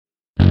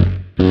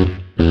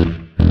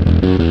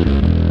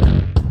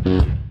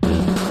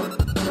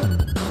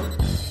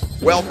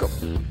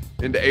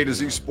into A to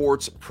Z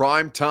Sports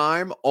Prime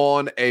Time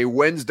on a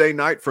Wednesday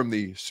night from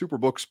the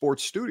Superbook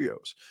Sports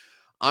Studios.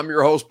 I'm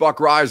your host, Buck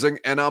Rising,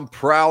 and I'm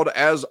proud,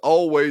 as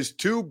always,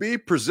 to be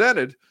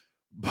presented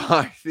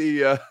by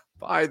the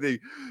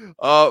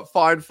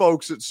fine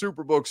folks at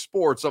Superbook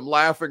Sports. I'm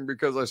laughing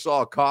because I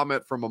saw a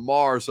comment from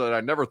Amar said,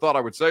 I never thought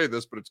I would say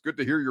this, but it's good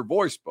to hear your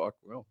voice, Buck.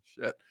 Well,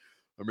 shit.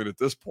 I mean, at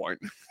this point,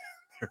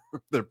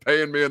 they're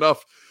paying me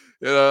enough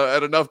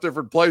at enough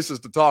different places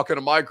to talk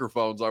into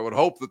microphones. I would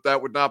hope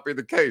that would not be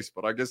the case,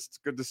 but I guess it's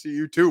good to see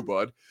you too,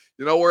 bud.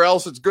 You know where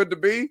else it's good to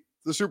be?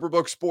 The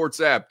Superbook Sports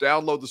app.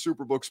 Download the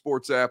Superbook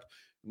Sports app,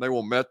 and they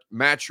will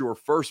match your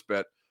first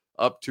bet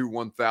up to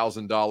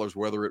 $1,000,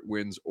 whether it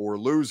wins or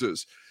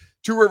loses.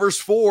 Two Rivers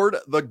Ford,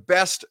 the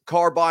best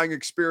car buying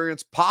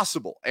experience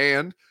possible,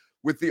 and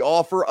with the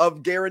offer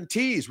of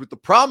guarantees, with the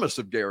promise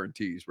of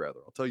guarantees,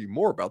 rather. I'll tell you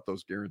more about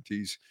those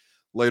guarantees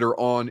later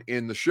on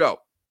in the show.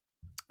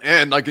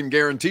 And I can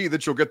guarantee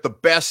that you'll get the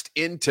best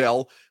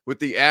intel with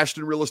the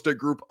Ashton Real Estate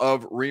Group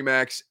of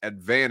RE/MAX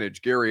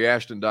Advantage.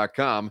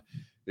 GaryAshton.com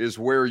is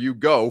where you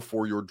go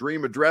for your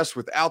dream address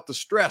without the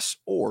stress,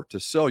 or to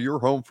sell your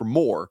home for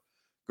more,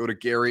 go to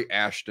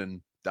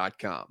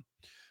GaryAshton.com.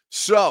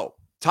 So,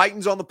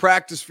 Titans on the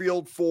practice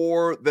field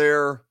for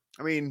their,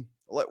 we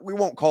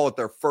won't call it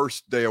their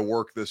first day of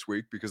work this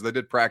week because they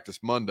did practice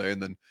Monday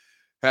and then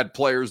had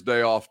Players'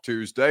 Day off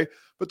Tuesday,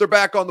 but they're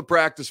back on the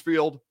practice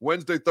field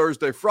Wednesday,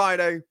 Thursday,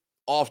 Friday,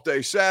 off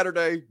day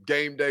Saturday,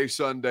 game day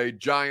Sunday,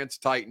 Giants,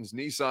 Titans,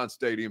 Nissan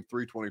Stadium,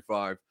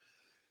 3:25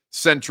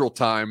 Central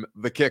Time,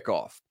 the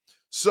kickoff.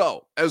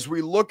 So as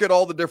we look at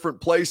all the different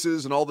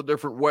places and all the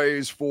different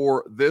ways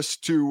for this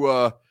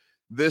to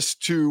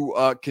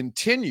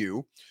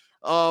continue,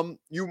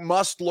 you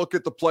must look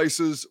at the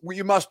places.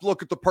 You must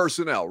look at the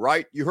personnel,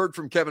 right? You heard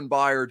from Kevin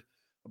Byard.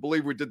 I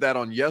believe we did that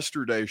on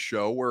yesterday's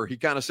show where he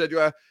kind of said,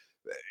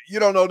 you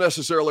don't know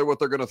necessarily what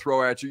they're going to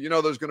throw at you. You know,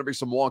 there's going to be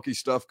some wonky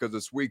stuff because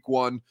it's week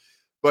one,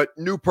 but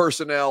new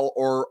personnel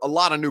or a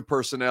lot of new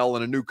personnel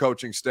and a new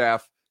coaching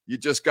staff, you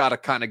just got to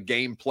kind of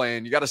game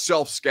plan. You got to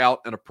self-scout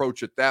and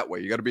approach it that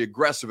way. You got to be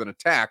aggressive in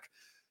attack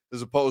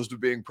as opposed to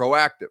being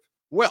proactive.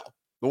 Well,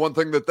 the one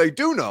thing that they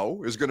do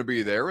know is going to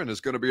be there and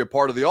is going to be a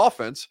part of the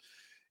offense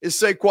is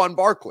Saquon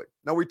Barkley.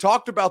 Now, we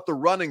talked about the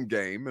running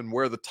game and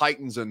where the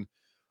Titans and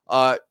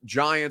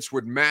Giants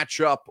would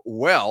match up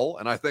well,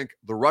 and I think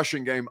the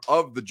rushing game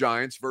of the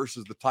Giants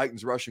versus the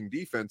Titans rushing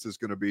defense is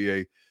going to be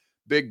a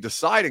big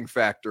deciding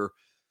factor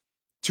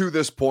to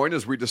this point,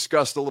 as we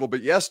discussed a little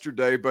bit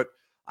yesterday. But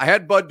I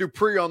had Bud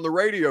Dupree on the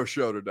radio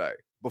show today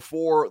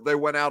before they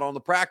went out on the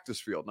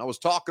practice field, and I was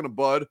talking to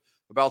Bud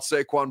about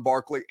Saquon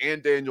Barkley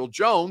and Daniel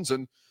Jones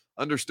and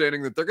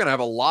understanding that they're going to have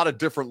a lot of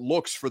different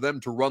looks for them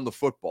to run the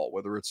football,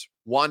 whether it's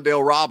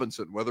Wan'Dale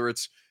Robinson, whether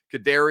it's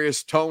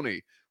Kadarius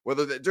Toney,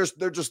 whether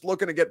they're just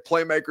looking to get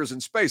playmakers in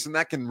space, and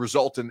that can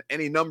result in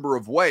any number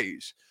of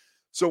ways.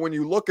 So when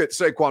you look at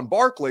Saquon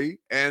Barkley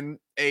and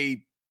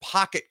a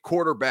pocket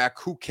quarterback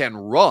who can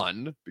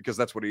run, because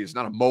that's what he is,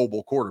 not a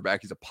mobile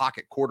quarterback, he's a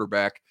pocket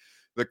quarterback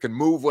that can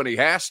move when he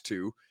has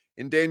to,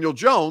 and Daniel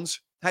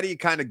Jones, how do you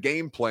kind of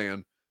game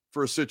plan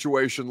for a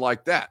situation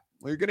like that?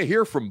 Well, you're going to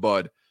hear from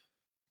Bud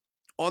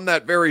on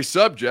that very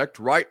subject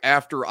right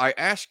after I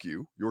ask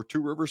you your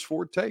Two Rivers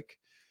Ford take.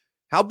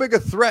 How big a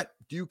threat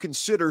do you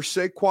consider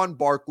Saquon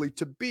Barkley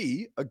to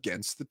be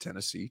against the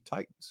Tennessee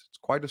Titans? It's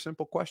quite a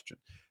simple question.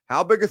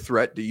 How big a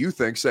threat do you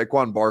think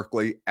Saquon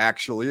Barkley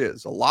actually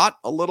is? A lot,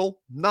 a little,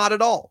 not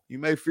at all. You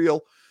may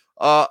feel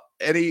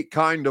any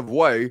kind of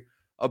way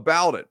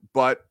about it,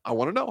 but I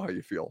want to know how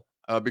you feel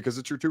because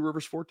it's your Two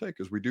Rivers Ford take,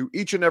 as we do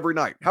each and every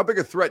night. How big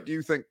a threat do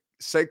you think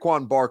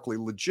Saquon Barkley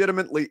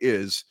legitimately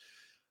is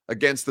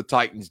against the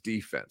Titans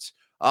defense?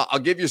 I'll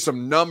give you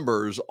some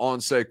numbers on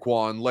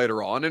Saquon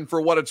later on. And for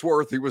what it's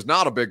worth, he was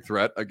not a big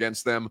threat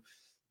against them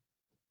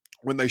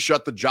when they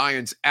shut the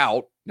Giants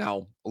out.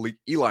 Now,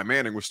 Eli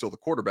Manning was still the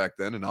quarterback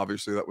then, and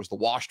obviously that was the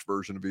washed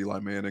version of Eli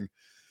Manning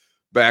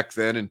back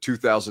then in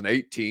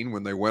 2018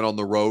 when they went on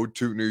the road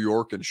to New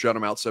York and shut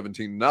him out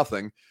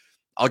 17-0.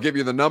 I'll give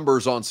you the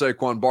numbers on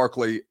Saquon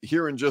Barkley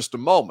here in just a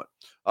moment.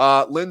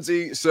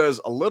 Lindsay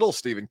says a little.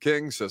 Stephen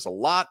King says a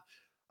lot.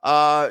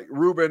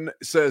 Ruben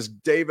says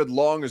David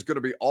Long is going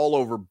to be all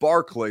over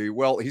Barkley.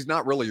 Well, he's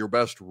not really your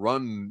best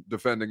run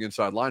defending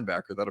inside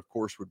linebacker. That, of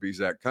course, would be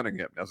Zach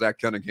Cunningham. Now, Zach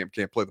Cunningham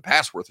can't play the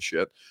pass worth of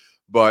shit,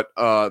 but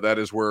that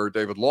is where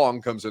David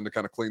Long comes in to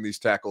kind of clean these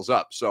tackles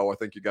up. So I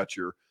think you got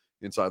your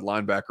inside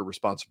linebacker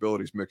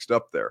responsibilities mixed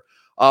up there.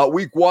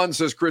 Week one,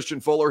 says Christian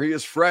Fuller, he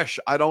is fresh.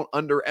 I don't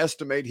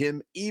underestimate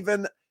him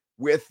even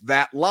with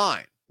that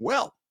line.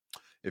 Well,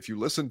 if you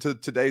listen to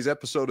today's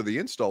episode of The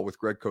Install with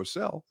Greg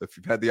Cosell, if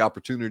you've had the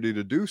opportunity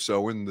to do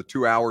so in the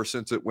 2 hours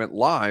since it went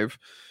live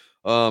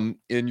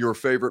in your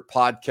favorite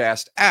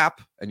podcast app,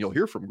 and you'll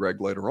hear from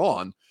Greg later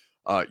on,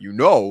 you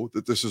know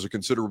that this is a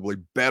considerably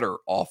better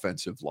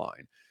offensive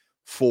line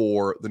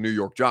for the New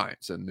York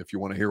Giants. And if you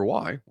want to hear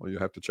why, well, you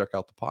have to check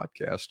out the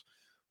podcast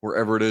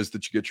wherever it is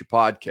that you get your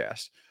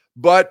podcast.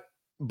 But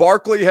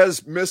Barkley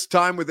has missed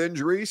time with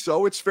injury,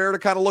 so it's fair to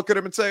kind of look at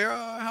him and say,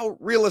 how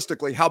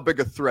realistically, how big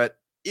a threat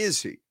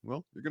is he?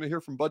 Well, you're going to hear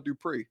from Bud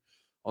Dupree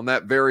on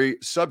that very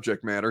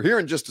subject matter here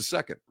in just a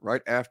second,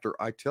 right after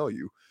I tell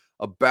you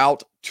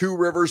about Two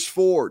Rivers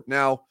Ford.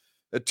 Now,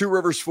 at Two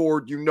Rivers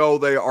Ford, you know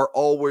they are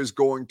always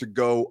going to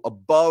go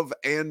above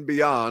and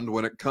beyond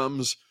when it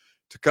comes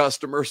to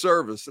customer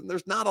service. And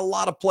there's not a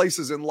lot of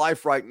places in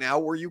life right now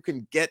where you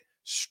can get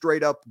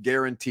straight up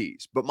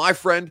guarantees. But my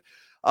friends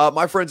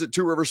at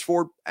Two Rivers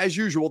Ford, as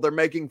usual, they're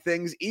making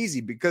things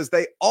easy because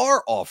they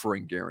are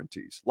offering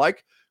guarantees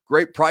like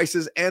great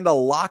prices and a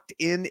locked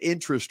in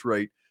interest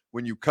rate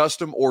when you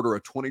custom order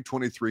a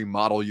 2023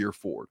 model year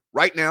Ford.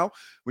 Right now,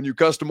 when you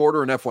custom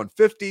order an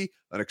F-150,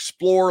 an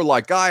Explorer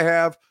like I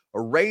have,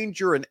 a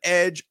Ranger, an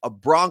Edge, a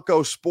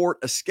Bronco Sport,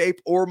 Escape,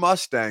 or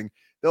Mustang,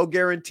 they'll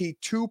guarantee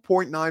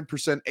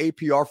 2.9%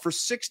 APR for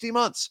 60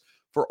 months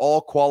for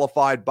all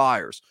qualified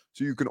buyers.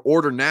 So you can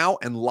order now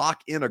and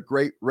lock in a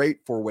great rate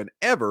for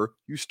whenever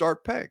you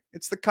start paying.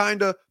 It's the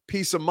kind of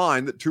peace of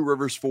mind that Two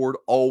Rivers Ford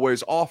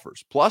always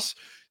offers. Plus,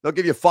 they'll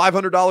give you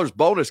 $500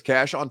 bonus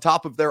cash on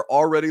top of their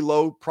already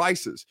low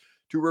prices.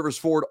 Two Rivers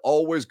Ford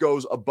always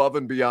goes above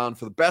and beyond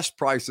for the best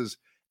prices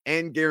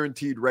and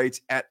guaranteed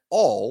rates at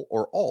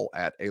all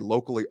at a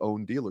locally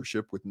owned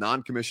dealership with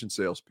non-commissioned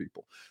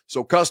salespeople.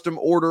 So custom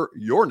order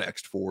your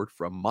next Ford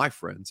from my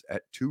friends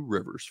at Two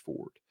Rivers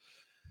Ford.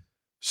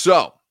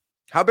 So,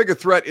 how big a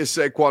threat is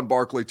Saquon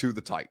Barkley to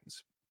the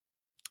Titans?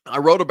 I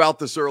wrote about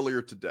this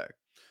earlier today.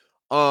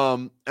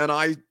 And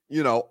I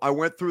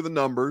went through the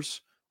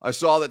numbers. I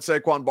saw that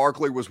Saquon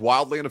Barkley was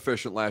wildly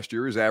inefficient last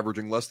year. He's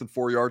averaging less than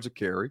 4 yards a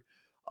carry.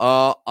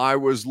 I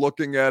was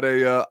looking at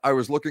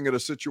a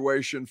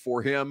situation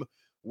for him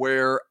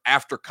where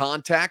after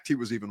contact, he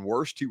was even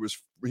worse.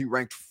 He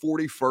ranked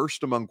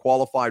 41st among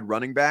qualified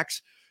running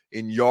backs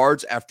in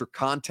yards after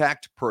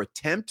contact per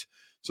attempt.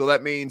 So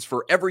that means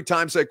for every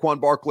time Saquon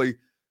Barkley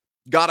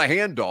got a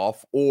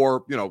handoff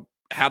or,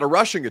 had a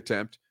rushing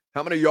attempt,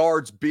 how many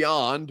yards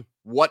beyond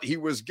what he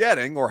was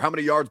getting or how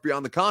many yards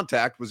beyond the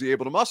contact was he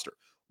able to muster?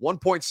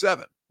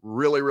 1.7.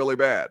 Really, really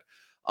bad.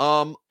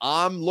 I'm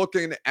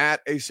looking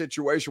at a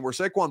situation where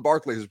Saquon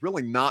Barkley has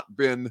really not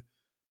been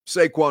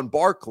Saquon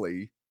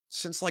Barkley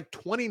since like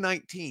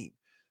 2019.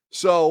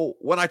 So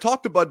when I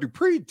talked to Bud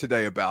Dupree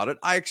today about it,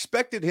 I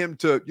expected him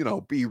to,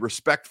 be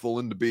respectful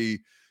and to be,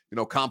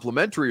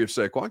 complimentary of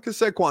Saquon, because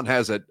Saquon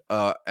has at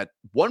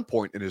one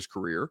point in his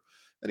career,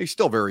 and he's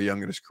still very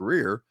young in his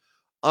career,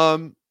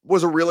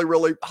 was a really,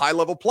 really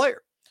high-level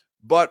player.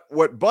 But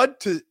what Bud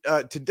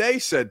today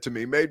said to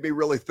me made me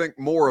really think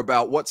more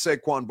about what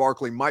Saquon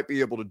Barkley might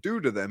be able to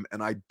do to them.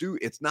 And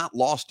it's not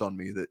lost on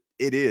me that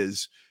it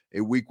is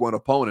a week one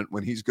opponent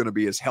when he's going to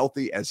be as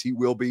healthy as he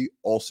will be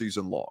all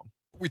season long.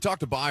 We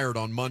talked to Byard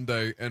on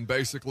Monday, and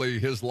basically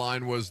his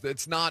line was,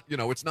 it's not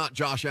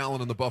Josh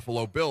Allen and the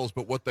Buffalo Bills,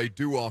 but what they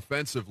do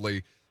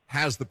offensively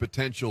has the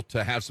potential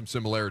to have some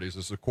similarities.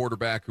 This is a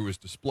quarterback who has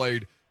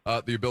displayed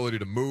the ability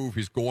to move.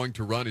 He's going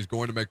to run. He's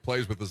going to make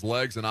plays with his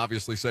legs, and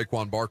obviously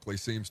Saquon Barkley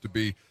seems to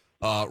be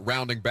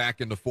rounding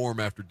back into form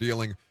after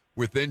dealing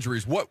with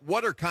injuries.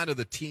 What are kind of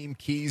the team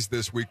keys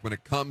this week when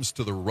it comes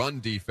to the run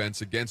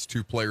defense against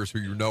two players who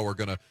are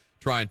going to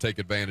try and take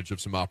advantage of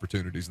some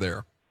opportunities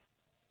there?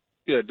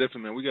 Yeah,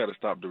 definitely, man. We got to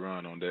stop the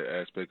run on that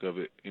aspect of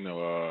it.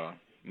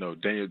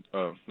 Daniel.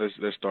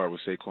 Let's start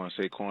with Saquon.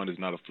 Saquon is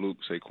not a fluke.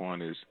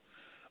 Saquon is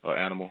an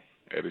animal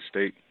at his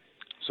stake.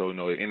 So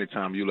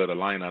anytime you let a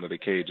lion out of the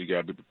cage, you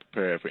got to be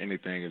prepared for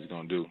anything it's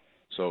gonna do.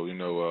 So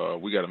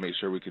we got to make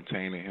sure we're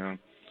containing him.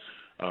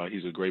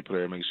 He's a great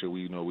player. Make sure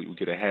we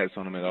get our hats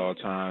on him at all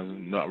times,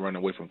 not run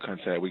away from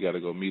contact. We got to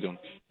go meet him,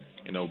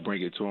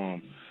 bring it to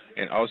him.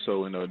 And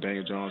also,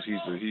 Daniel Jones,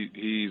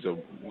 he's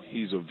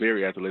a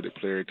very athletic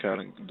player.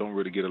 Kind of don't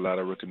really get a lot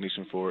of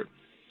recognition for it.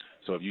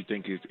 So if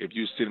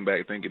you're sitting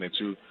back thinking that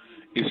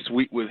it's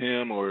sweet with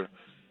him, or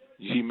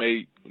he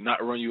may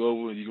not run you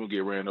over, you're gonna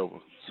get ran over.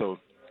 So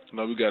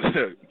we got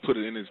to put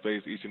it in his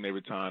face each and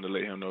every time to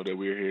let him know that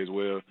we're here as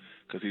well,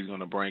 because he's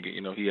gonna bring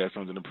it. He has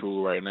something to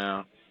prove right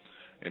now,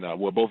 and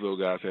both of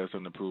those guys have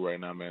something to prove right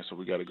now, man. So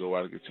we got to go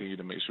out and continue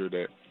to make sure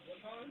that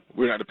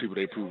we're not the people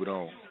they prove it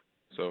on.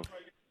 So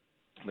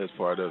that's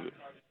part of it.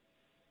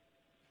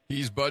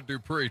 He's Bud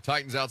Dupree,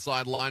 Titans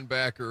outside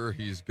linebacker.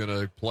 He's going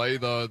to play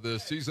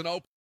the season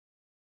opener.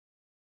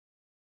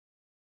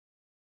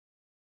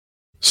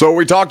 So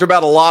we talked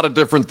about a lot of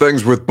different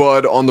things with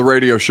Bud on the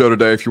radio show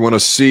today. If you want to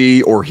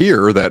see or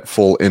hear that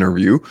full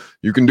interview,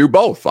 you can do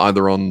both,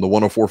 either on the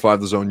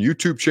 104.5 The Zone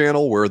YouTube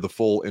channel, where the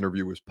full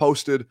interview is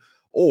posted,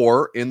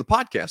 or in the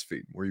podcast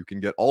feed, where you can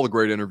get all the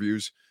great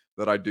interviews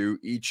that I do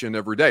each and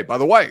every day. By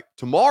the way,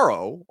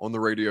 tomorrow on the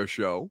radio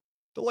show,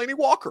 Delaney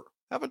Walker.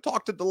 Haven't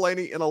talked to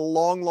Delaney in a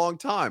long, long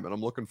time, and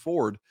I'm looking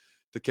forward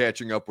to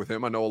catching up with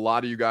him. I know a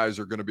lot of you guys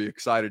are going to be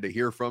excited to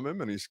hear from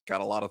him, and he's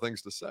got a lot of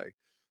things to say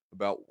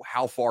about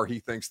how far he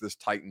thinks this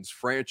Titans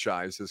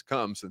franchise has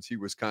come since he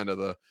was kind of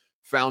the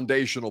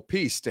foundational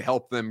piece to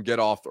help them get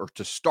off, or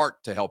to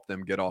start to help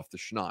them get off the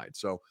schneid.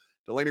 So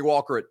Delaney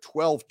Walker at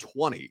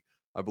 12:20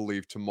 I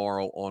believe,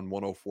 tomorrow on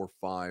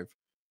 104.5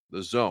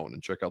 The Zone.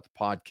 And check out the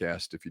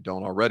podcast if you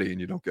don't already and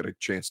you don't get a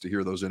chance to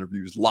hear those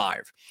interviews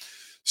live.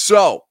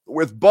 So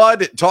with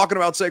Bud talking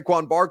about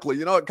Saquon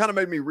Barkley, it kind of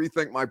made me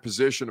rethink my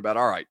position about,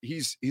 all right,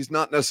 Saquon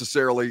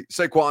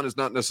is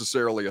not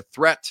necessarily a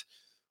threat.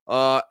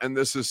 And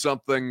this is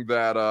something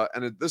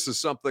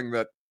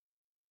that,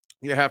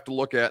 you have to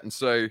look at and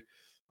say,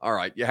 all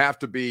right, you have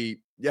to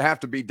be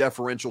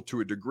deferential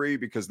to a degree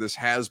because this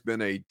has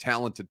been a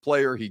talented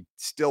player. He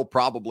still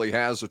probably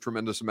has a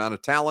tremendous amount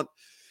of talent.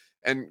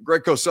 And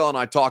Greg Cosell and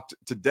I talked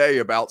today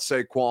about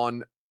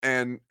Saquon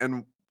and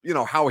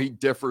how he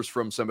differs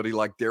from somebody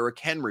like Derrick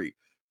Henry,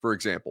 for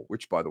example,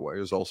 which, by the way,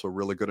 is also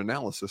really good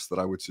analysis that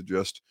I would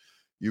suggest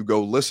you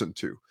go listen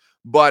to.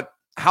 But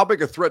how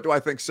big a threat do I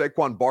think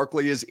Saquon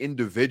Barkley is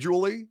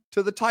individually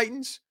to the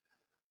Titans?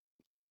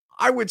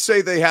 I would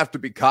say they have to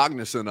be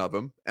cognizant of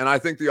him, and I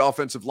think the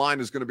offensive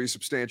line is going to be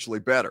substantially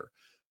better.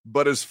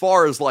 But as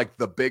far as like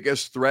the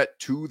biggest threat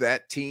to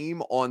that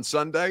team on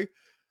Sunday,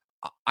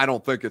 I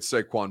don't think it's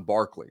Saquon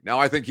Barkley. Now,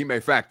 I think he may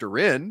factor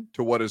in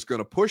to what is going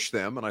to push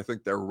them, and I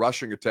think their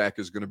rushing attack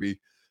is going to be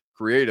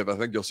creative. I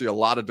think you'll see a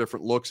lot of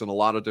different looks and a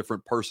lot of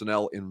different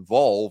personnel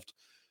involved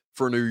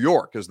for New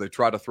York as they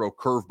try to throw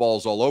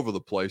curveballs all over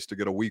the place to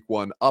get a week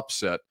 1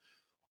 upset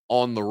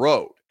on the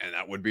road. And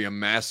that would be a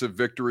massive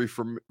victory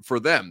for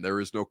them. There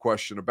is no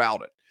question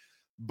about it.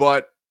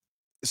 But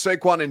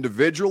Saquon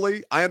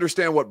individually, I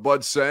understand what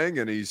Bud's saying,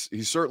 and he's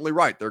certainly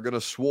right. They're going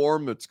to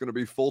swarm. It's going to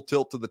be full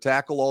tilt to the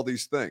tackle, all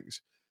these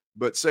things.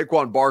 But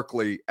Saquon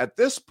Barkley, at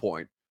this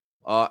point,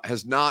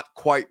 has not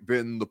quite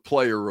been the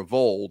player of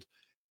old.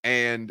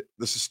 And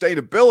the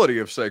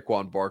sustainability of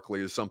Saquon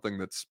Barkley is something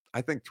that's,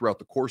 I think, throughout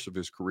the course of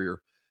his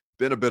career,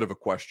 been a bit of a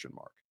question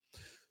mark.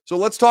 So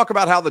let's talk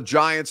about how the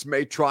Giants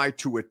may try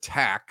to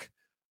attack.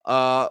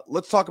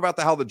 The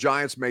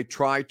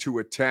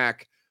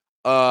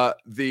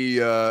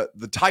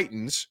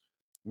Titans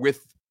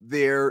with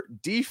their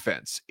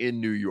defense in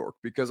New York,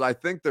 because I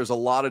think there's a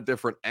lot of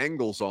different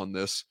angles on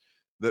this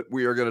that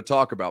we are going to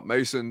talk about.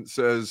 Mason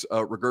says,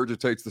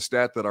 regurgitates the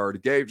stat that I already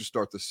gave to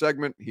start the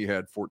segment. He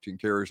had 14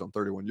 carries on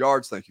 31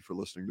 yards. Thank you for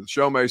listening to the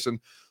show, Mason.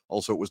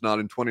 Also, it was not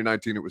in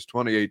 2019. It was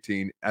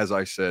 2018. As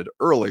I said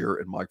earlier,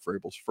 in Mike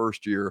Vrabel's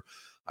first year,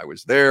 I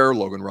was there.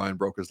 Logan Ryan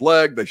broke his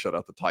leg. They shut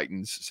out the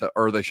Giants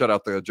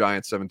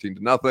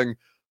 17-0.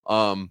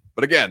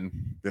 But again,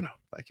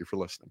 thank you for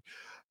listening.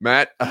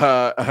 Matt,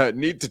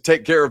 need to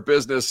take care of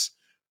business,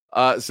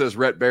 says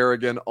Rhett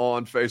Berrigan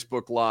on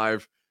Facebook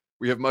Live.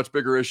 We have much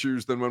bigger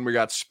issues than when we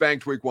got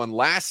spanked week 1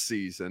 last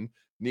season.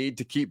 Need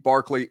to keep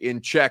Barkley in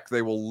check.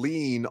 They will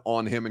lean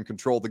on him and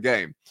control the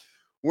game.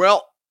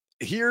 Well,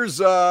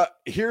 here's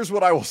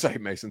what I will say.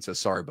 Mason says,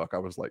 sorry, Buck, I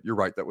was late. You're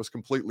right. That was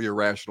completely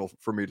irrational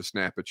for me to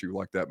snap at you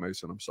like that,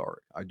 Mason. I'm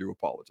sorry. I do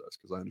apologize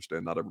because I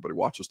understand not everybody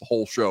watches the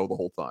whole show the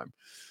whole time.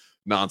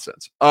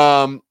 Nonsense.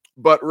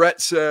 But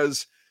Rhett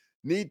says,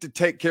 need to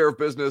take care of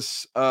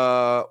business.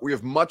 We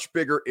have much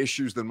bigger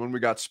issues than when we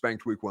got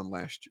spanked week 1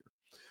 last year,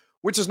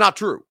 which is not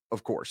true,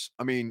 of course.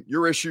 I mean,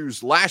 your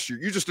issues last year,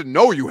 you just didn't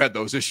know you had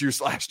those issues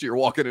last year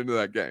walking into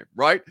that game,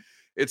 right?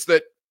 It's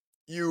that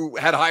you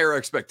had higher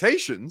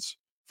expectations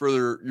for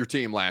your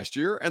team last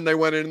year, and they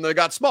went in and they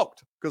got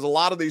smoked because a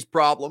lot of these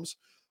problems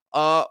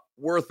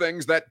were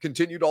things that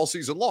continued all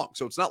season long.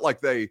 So it's not like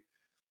they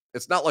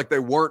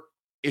weren't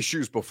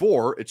issues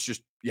before. It's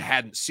just you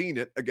hadn't seen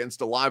it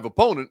against a live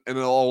opponent, and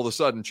then all of a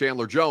sudden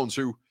Chandler Jones,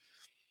 who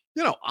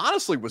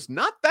honestly was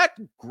not that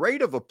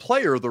great of a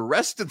player the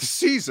rest of the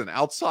season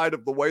outside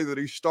of the way that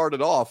he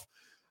started off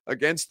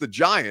against the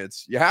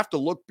Giants. You have to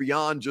look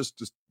beyond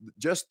just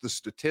the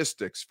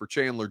statistics for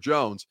Chandler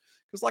Jones,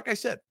 because like I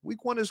said,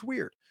 week 1 is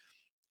weird.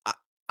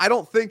 I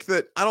don't think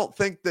that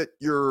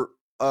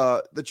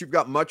you've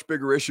got much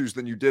bigger issues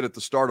than you did at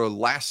the start of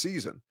last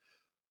season.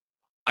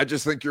 I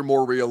just think you're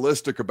more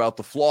realistic about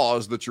the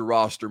flaws that your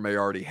roster may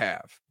already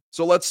have.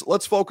 So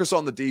let's focus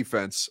on the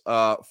defense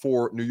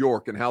for New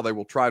York and how they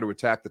will try to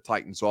attack the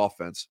Titans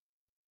offense.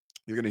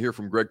 You're going to hear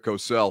from Greg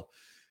Cosell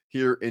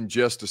here in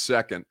just a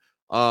second.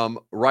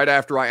 Right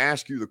after I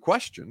ask you the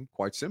question,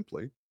 quite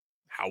simply,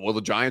 how will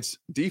the Giants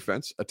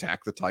defense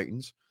attack the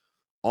Titans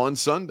on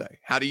Sunday?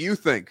 How do you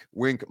think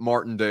Wink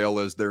Martindale,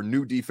 as their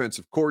new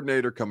defensive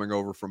coordinator coming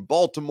over from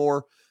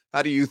Baltimore,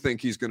 how do you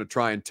think he's going to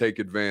try and take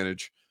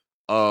advantage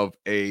of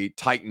a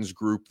Titans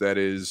group that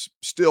is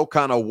still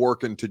kind of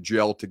working to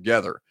gel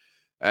together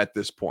at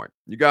this point?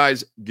 You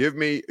guys give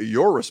me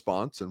your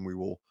response, and we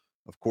will,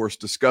 of course,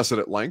 discuss it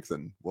at length,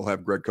 and we'll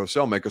have Greg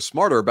Cosell make us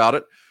smarter about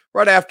it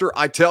right after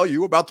I tell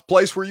you about the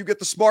place where you get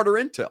the smarter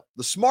intel,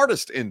 the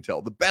smartest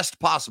intel, the best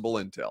possible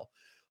intel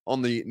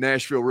on the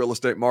Nashville real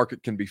estate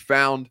market can be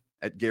found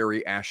at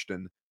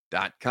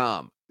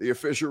GaryAshton.com, the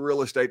official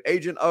real estate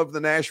agent of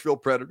the Nashville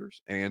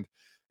Predators and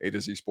A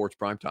to Z Sports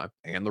Primetime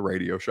and the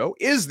radio show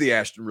is the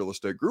Ashton Real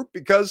Estate Group,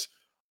 because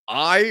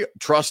I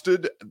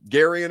trusted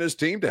Gary and his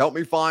team to help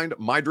me find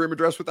my dream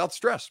address without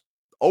stress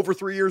over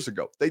 3 years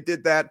ago. They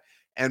did that.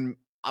 And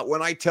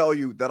when I tell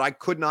you that I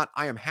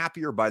am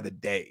happier by the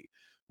day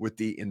with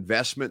the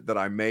investment that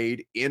I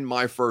made in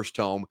my first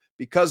home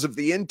because of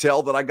the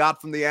intel that I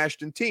got from the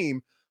Ashton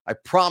team. I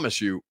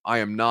promise you, I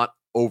am not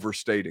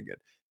overstating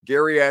it.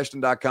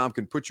 GaryAshton.com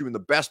can put you in the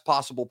best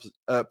possible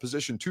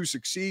position to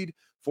succeed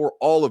for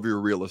all of your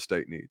real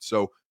estate needs.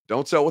 So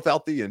don't sell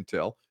without the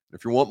intel.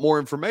 If you want more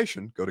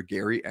information, go to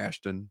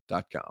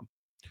GaryAshton.com.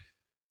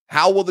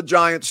 How will the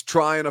Giants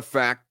try and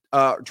affect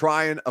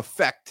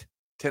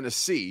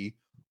Tennessee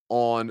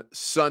on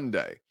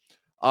Sunday?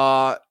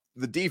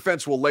 The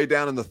defense will lay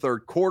down in the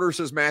third quarter,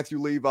 says Matthew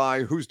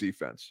Levi. Whose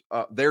defense?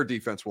 Their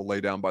defense will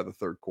lay down by the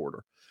third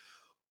quarter.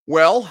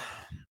 Well,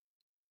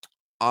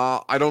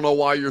 I don't know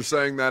why you're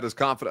saying that as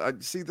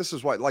confident. See, this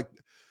is why,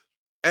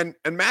 and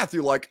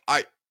Matthew,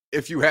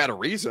 if you had a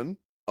reason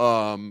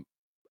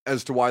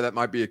as to why that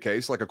might be a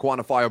case, like a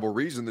quantifiable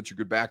reason that you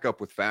could back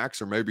up with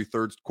facts or maybe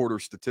third quarter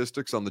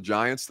statistics on the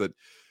Giants that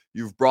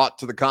you've brought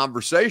to the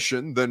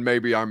conversation, then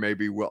maybe I may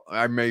be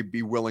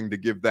willing to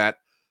give that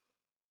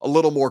a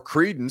little more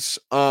credence.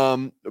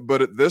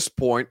 But at this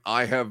point,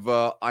 I have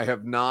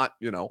not,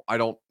 I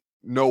don't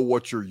know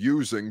what you're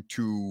using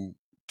to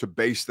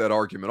base that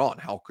argument on.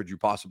 How could you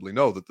possibly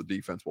know that the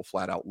defense will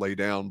flat out lay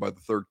down by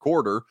the third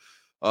quarter?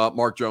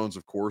 Mark Jones,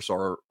 of course,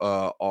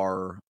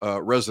 our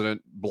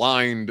resident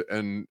blind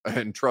and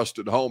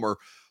trusted homer,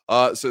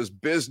 says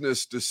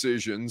business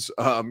decisions,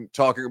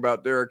 talking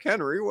about Derrick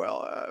Henry.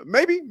 Well,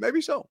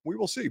 maybe so. We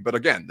will see. But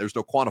again, there's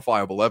no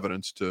quantifiable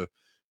evidence to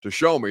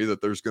show me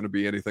that there's going to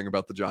be anything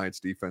about the Giants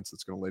defense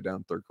that's going to lay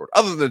down third quarter,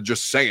 other than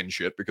just saying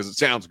shit because it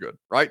sounds good,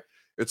 right?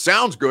 It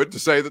sounds good to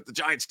say that the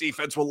Giants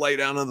defense will lay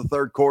down in the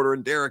third quarter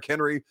and Derrick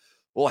Henry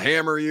will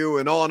hammer you,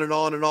 and on and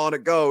on and on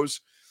it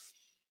goes.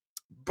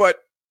 But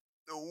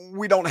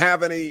we don't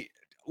have any,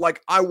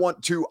 I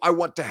want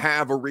to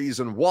have a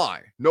reason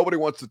why. Nobody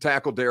wants to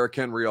tackle Derrick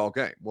Henry all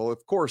game. Well,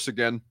 of course,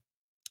 again,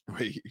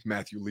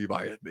 Matthew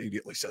Levi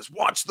immediately says,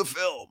 watch the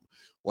film.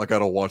 I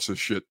don't watch this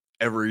shit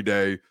every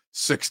day,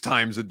 6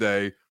 times a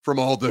day from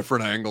all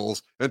different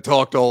angles and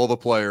talk to all the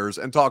players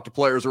and talk to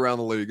players around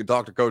the league and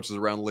talk to coaches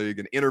around the league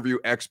and interview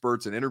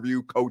experts and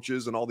interview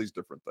coaches and all these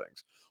different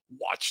things.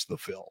 Watch the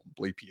film,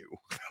 bleep you.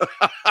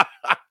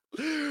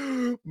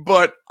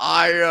 But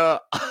I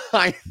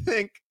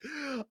think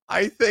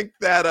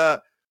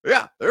that,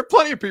 there are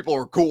plenty of people who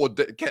are cool with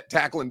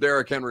tackling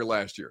Derrick Henry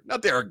last year. Now,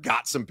 Derrick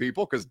got some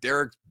people because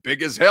Derrick's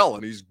big as hell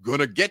and he's going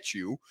to get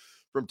you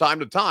from time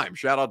to time.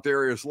 Shout out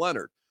Darius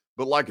Leonard.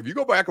 But if you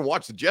go back and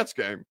watch the Jets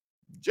game,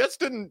 Jets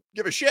didn't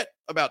give a shit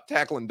about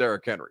tackling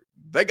Derrick Henry.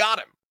 They got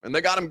him, and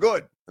they got him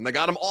good, and they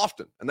got him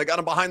often, and they got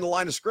him behind the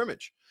line of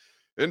scrimmage.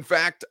 In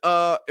fact,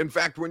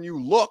 when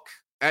you look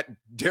at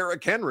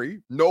Derrick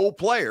Henry, no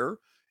player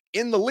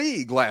in the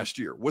league last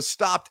year was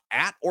stopped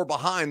at or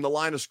behind the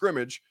line of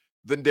scrimmage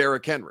than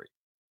Derrick Henry.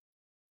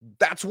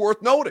 That's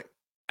worth noting.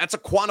 That's a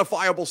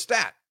quantifiable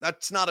stat.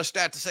 That's not a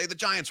stat to say the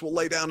Giants will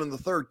lay down in the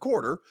third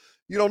quarter.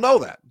 You don't know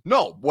that.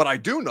 No, what I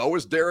do know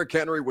is Derrick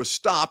Henry was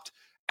stopped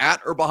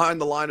at or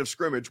behind the line of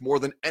scrimmage more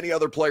than any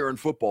other player in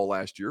football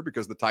last year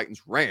because the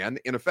Titans ran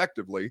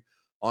ineffectively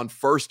on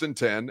 1st and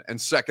 10 and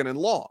 2nd and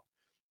long.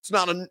 It's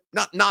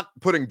not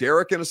putting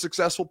Derrick in a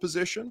successful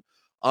position.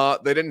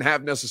 They didn't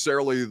have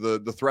necessarily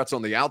the threats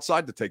on the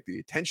outside to take the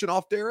attention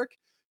off Derrick.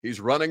 He's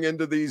running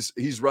into these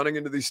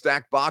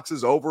stacked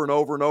boxes over and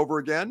over and over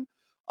again.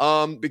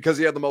 Because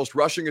he had the most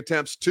rushing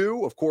attempts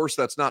too. Of course,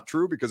 that's not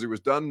true because he was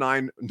done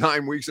nine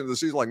weeks into the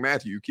season.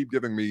 Matthew, you keep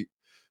giving me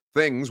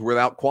things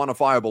without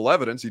quantifiable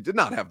evidence. He did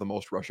not have the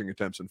most rushing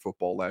attempts in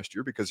football last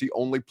year because he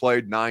only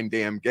played 9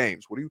 damn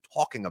games. What are you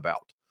talking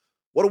about?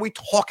 What are we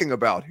talking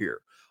about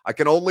here? I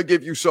can only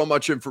give you so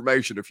much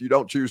information. If you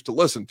don't choose to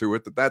listen to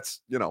it,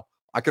 that's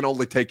I can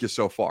only take you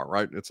so far,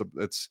 right?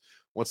 It's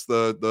what's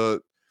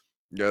the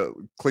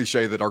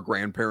cliche that our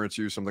grandparents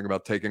use, something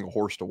about taking a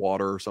horse to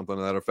water or something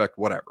to that effect,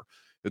 whatever.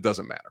 It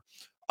doesn't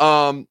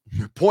matter.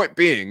 Point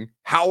being,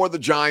 how are the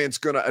Giants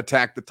going to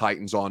attack the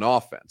Titans on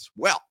offense?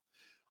 Well,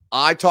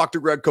 I talked to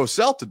Greg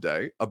Cosell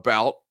today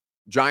about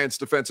Giants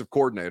defensive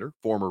coordinator,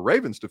 former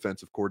Ravens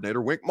defensive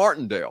coordinator, Wink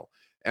Martindale.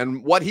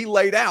 And what he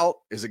laid out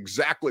is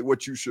exactly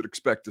what you should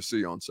expect to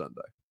see on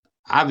Sunday.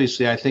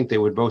 Obviously, I think they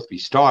would both be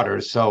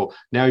starters. So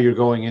now you're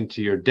going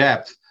into your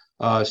depth.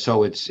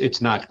 So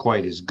it's not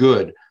quite as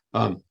good.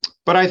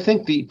 But I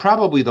think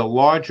probably the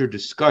larger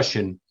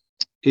discussion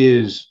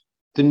is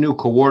the new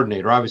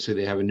coordinator. Obviously,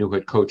 they have a new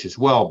head coach as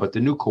well, but the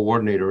new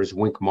coordinator is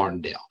Wink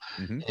Martindale.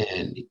 Mm-hmm.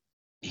 And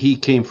he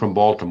came from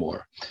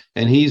Baltimore,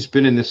 and he's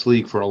been in this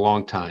league for a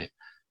long time.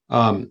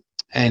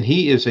 And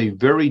he is a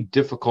very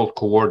difficult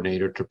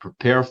coordinator to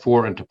prepare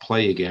for and to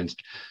play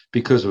against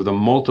because of the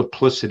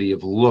multiplicity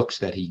of looks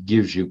that he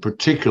gives you,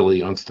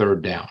 particularly on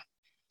third down.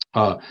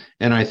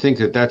 And I think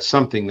that's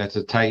something that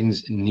the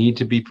Titans need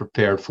to be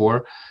prepared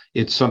for.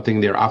 It's something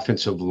their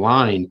offensive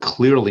line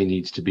clearly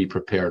needs to be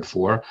prepared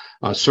for.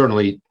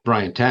 Certainly,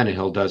 Brian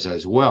Tannehill does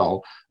as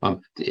well.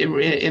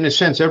 In a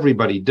sense,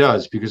 everybody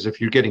does, because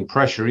if you're getting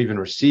pressure, even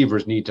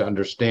receivers need to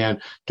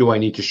understand, do I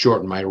need to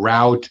shorten my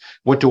route?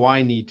 What do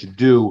I need to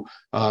do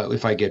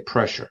if I get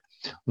pressure?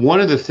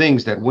 One of the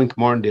things that Wink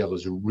Martindale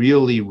is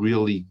really,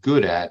 really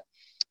good at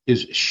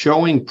is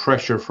showing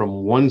pressure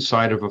from one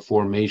side of a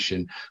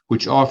formation,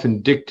 which often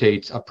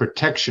dictates a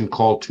protection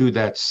call to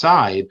that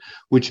side,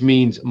 which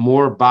means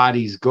more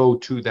bodies go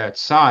to that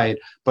side,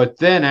 but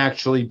then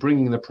actually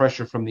bringing the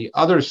pressure from the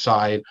other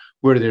side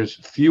where there's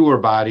fewer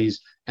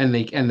bodies and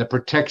the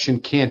protection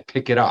can't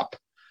pick it up.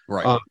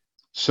 Right.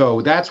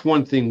 So that's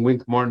one thing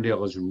Wink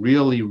Martindale is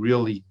really,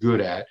 really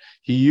good at.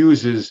 He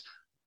uses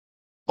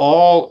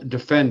all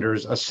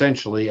defenders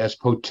essentially as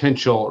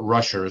potential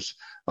rushers.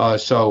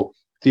 So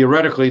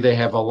theoretically, they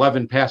have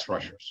 11 pass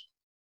rushers.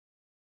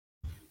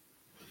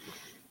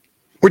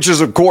 Which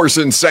is, of course,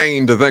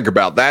 insane to think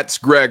about. That's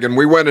Greg, and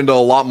we went into a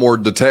lot more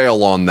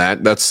detail on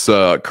that. That's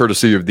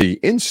courtesy of the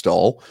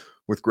Install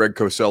with Greg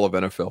Cosell of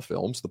NFL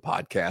Films, the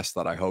podcast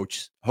that I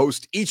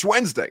host each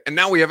Wednesday. And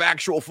now we have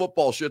actual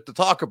football shit to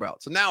talk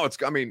about. So now it's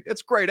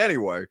great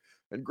anyway.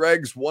 And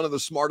Greg's one of the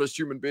smartest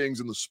human beings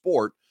in the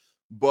sport.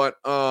 But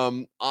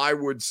I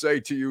would say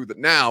to you that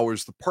now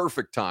is the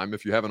perfect time,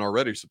 if you haven't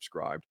already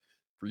subscribed,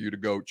 for you to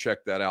go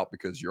check that out,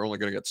 because you're only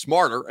going to get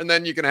smarter, and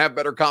then you can have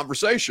better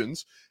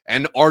conversations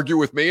and argue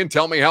with me and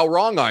tell me how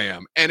wrong I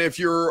am. And if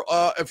you're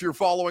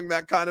following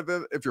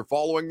if you're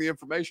following the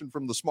information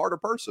from the smarter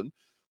person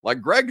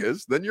like Greg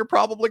is, then you're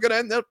probably going to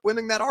end up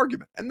winning that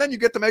argument. And then you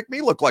get to make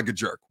me look like a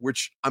jerk,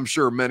 which I'm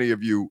sure many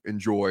of you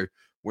enjoy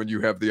when you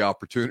have the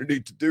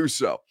opportunity to do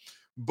so.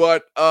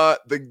 But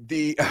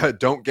the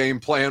don't game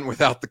plan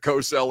without the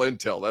Cosell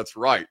intel. That's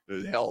right.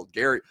 Hell,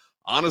 Gary,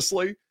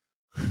 honestly,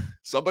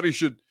 somebody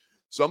should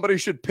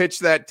pitch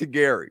that to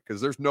Gary,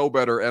 because there's no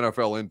better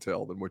NFL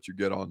intel than what you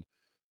get on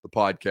the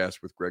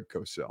podcast with Greg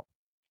Cosell.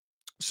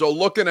 So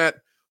looking at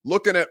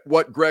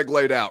what Greg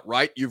laid out,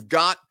 right? You've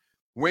got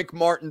Wink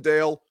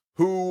Martindale,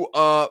 who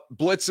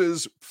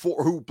blitzed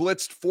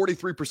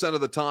 43%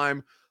 of the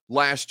time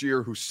last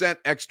year, who sent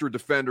extra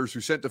defenders, who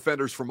sent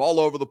defenders from all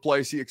over the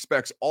place. He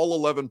expects all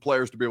 11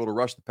 players to be able to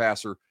rush the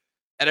passer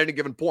at any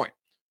given point.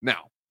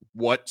 Now,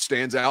 what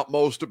stands out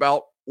most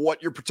about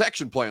what your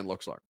protection plan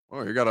looks like?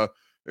 Well, you got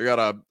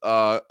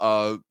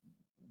a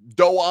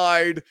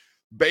doe-eyed,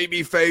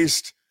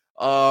 baby-faced,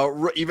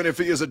 even if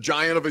he is a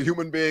giant of a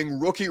human being,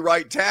 rookie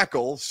right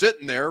tackle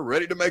sitting there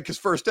ready to make his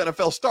first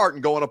NFL start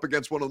and going up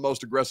against one of the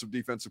most aggressive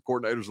defensive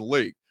coordinators in the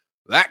league.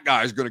 That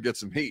guy's going to get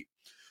some heat.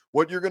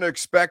 What you're going to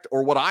expect,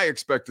 or what I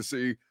expect to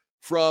see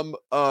from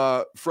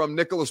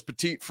Nicholas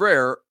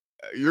Petit-Frere,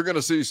 you're going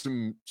to see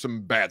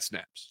some bad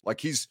snaps. Like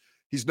he's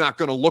not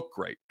going to look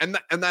great, and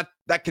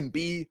that can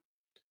be.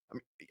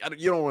 I mean,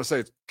 you don't want to say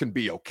it can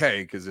be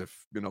okay, because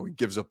if he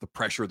gives up the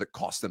pressure that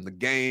costs them the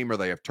game, or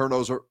they have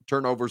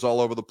turnovers all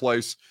over the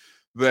place,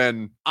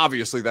 then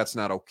obviously that's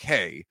not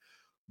okay.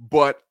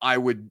 But I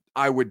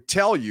would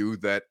tell you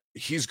that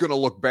he's going to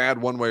look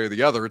bad one way or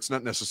the other. It's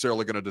not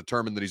necessarily going to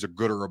determine that he's a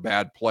good or a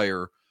bad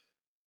player,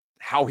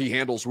 how he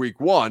handles week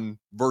one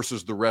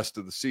versus the rest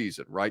of the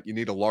season, right? You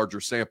need a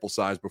larger sample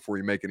size before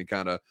you make any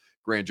kind of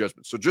grand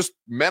judgment. So just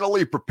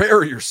mentally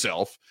prepare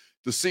yourself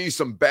to see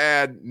some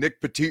bad Nick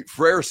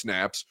Petit-Frere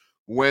snaps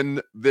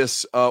when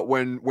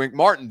Wink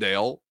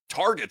Martindale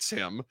targets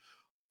him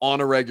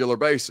on a regular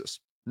basis.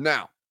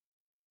 Now,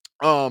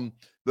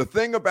 the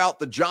thing about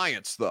the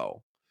Giants,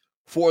 though,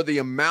 for the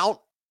amount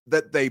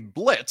that they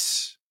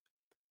blitz,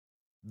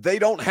 they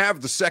don't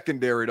have the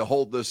secondary to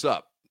hold this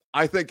up.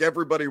 I think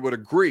everybody would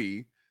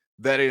agree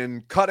that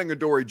in cutting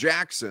Adoree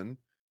Jackson,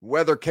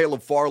 whether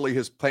Caleb Farley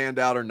has panned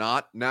out or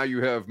not, now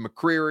you have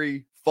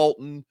McCreary,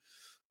 Fulton,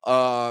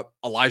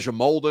 Elijah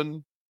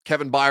Molden,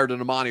 Kevin Byard,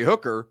 and Amani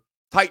Hooker.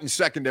 Titans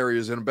secondary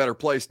is in a better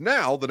place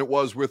now than it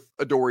was with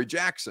Adoree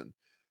Jackson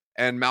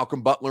and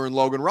Malcolm Butler and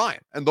Logan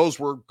Ryan. And those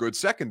were good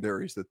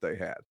secondaries that they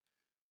had.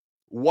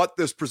 What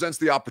this presents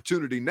the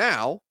opportunity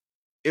now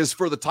is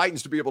for the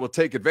Titans to be able to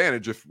take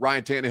advantage if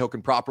Ryan Tannehill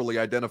can properly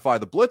identify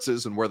the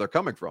blitzes and where they're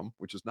coming from,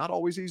 which is not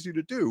always easy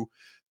to do.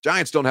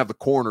 Giants don't have the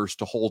corners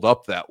to hold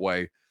up that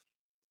way.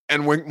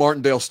 And Wink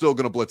Martindale's still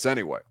going to blitz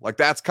anyway. Like,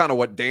 that's kind of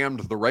what damned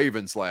the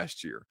Ravens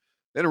last year.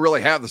 They didn't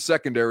really have the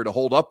secondary to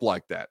hold up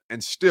like that.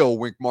 And still,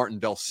 Wink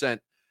Martindale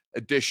sent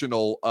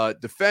additional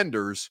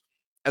defenders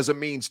as a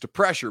means to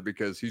pressure,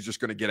 because he's just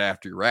going to get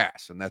after your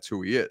ass, and that's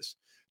who he is.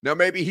 Now,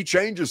 maybe he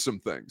changes some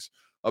things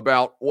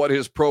about what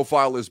his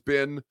profile has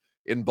been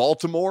in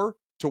Baltimore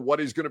to what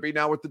he's going to be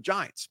now with the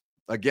Giants.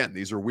 Again,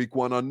 these are week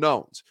one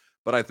unknowns.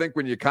 But I think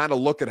when you kind of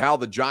look at how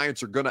the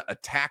Giants are going to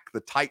attack the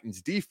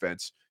Titans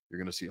defense, you're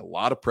going to see a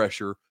lot of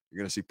pressure. You're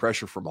going to see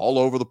pressure from all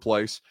over the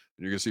place.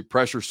 And you're going to see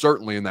pressure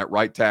certainly in that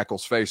right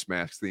tackle's face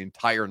mask the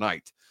entire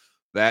night.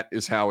 That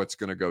is how it's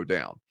going to go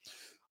down.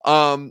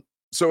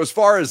 So as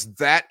far as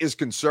that is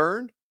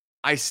concerned,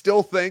 I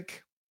still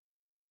think,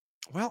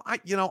 well, I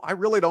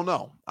really don't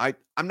know. I'm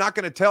not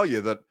going to tell you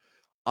that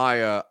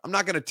I'm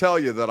not going to tell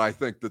you that I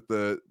think that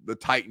the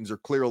Titans are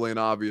clearly and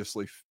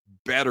obviously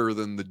better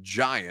than the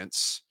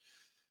Giants,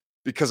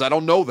 because I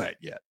don't know that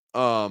yet.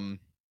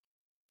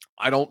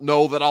 I don't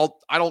know that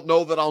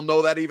I'll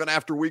know that even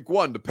after week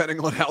one,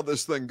 depending on how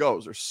this thing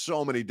goes. There's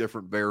so many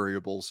different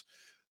variables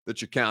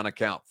that you can't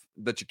account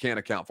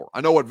for.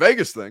 I know what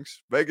Vegas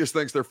thinks. Vegas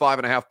thinks they're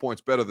 5.5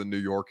 points better than New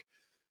York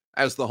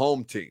as the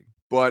home team.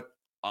 But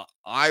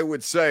I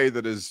would say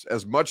that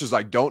as much as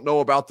I don't know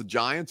about the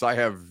Giants, I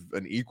have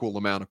an equal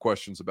amount of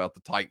questions about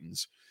the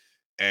Titans,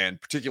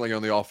 and particularly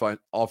on the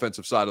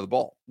offensive side of the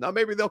ball. Now,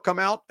 maybe they'll come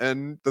out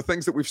and the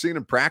things that we've seen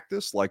in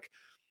practice, like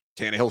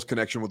Tannehill's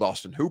connection with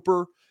Austin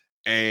Hooper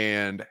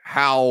and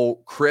how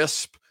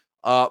crisp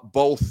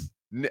both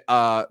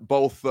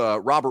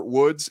Robert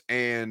Woods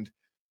and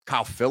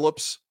Kyle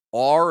Phillips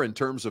are in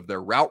terms of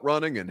their route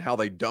running and how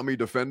they dummy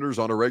defenders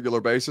on a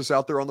regular basis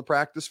out there on the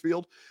practice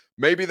field.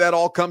 Maybe that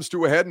all comes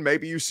to a head, and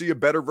maybe you see a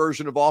better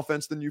version of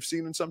offense than you've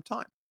seen in some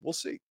time. We'll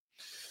see.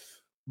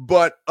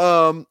 But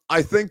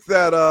I think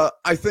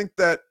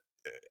that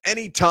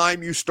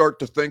anytime you start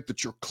to think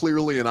that you're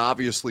clearly and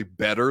obviously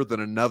better than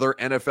another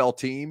NFL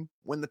team,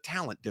 when the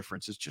talent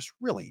difference is just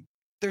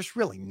there's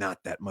really not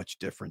that much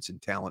difference in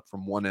talent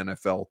from one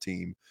NFL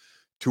team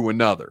to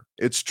another.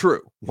 It's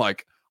true.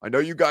 Like, I know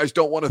you guys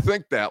don't want to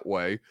think that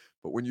way,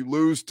 but when you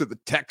lose to the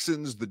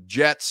Texans, the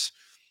Jets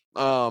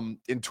in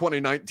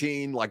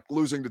 2019, like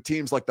losing to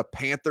teams like the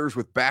Panthers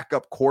with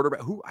backup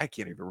quarterback, I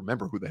can't even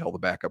remember who the hell the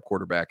backup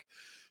quarterback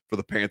for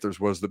the Panthers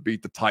was that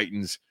beat the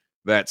Titans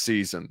that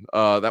season.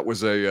 That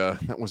was a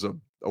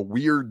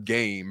weird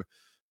game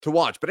to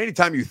watch. But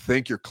anytime you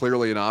think you're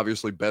clearly and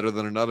obviously better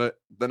than another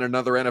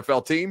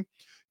NFL team,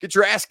 get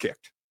your ass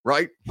kicked,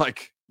 right?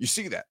 Like, you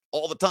see that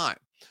all the time.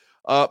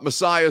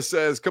 Messiah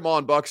says, come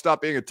on, Buck,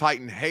 stop being a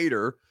Titan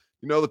hater.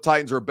 You know the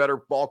Titans are a better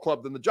ball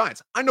club than the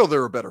Giants. I know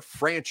they're a better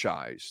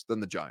franchise than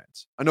the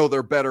Giants. I know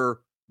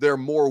they're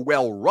more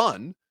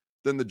well-run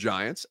than the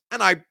Giants.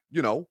 And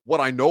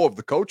what I know of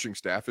the coaching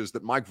staff is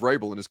that Mike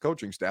Vrabel and his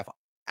coaching staff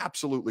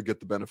absolutely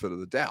get the benefit of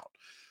the doubt.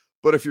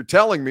 But if you're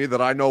telling me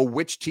that I know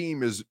which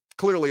team is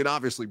clearly and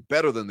obviously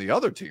better than the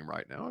other team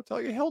right now, I'll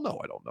tell you, hell no,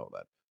 I don't know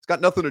that. It's got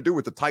nothing to do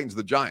with the Titans,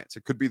 the Giants.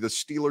 It could be the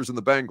Steelers and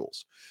the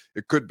Bengals.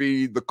 It could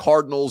be the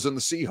Cardinals and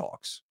the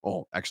Seahawks.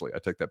 Oh, actually, I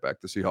take that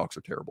back. The Seahawks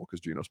are terrible because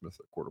Geno Smith's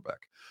the quarterback.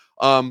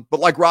 But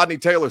like Rodney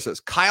Taylor says,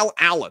 Kyle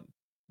Allen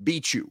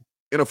beat you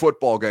in a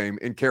football game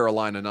in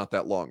Carolina not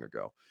that long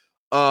ago.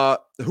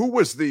 Who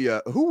was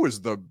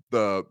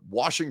the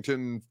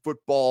Washington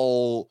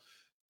football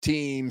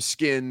team,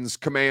 Skins,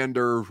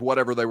 Commander,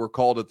 whatever they were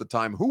called at the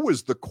time? Who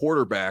was the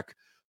quarterback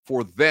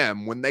for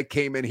them when they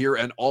came in here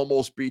and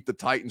almost beat the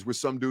Titans with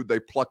some dude they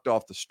plucked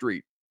off the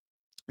street?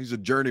 He's a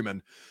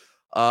journeyman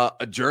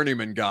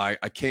guy.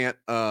 I can't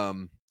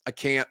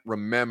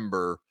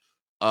remember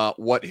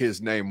what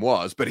his name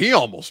was, but he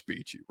almost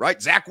beat you,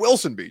 right? Zach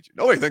Wilson beat you.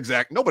 Nobody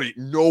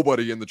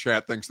in the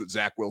chat thinks that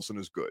Zach Wilson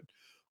is good.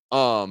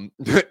 And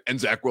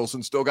Zach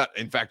Wilson still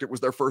in fact, it was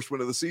their first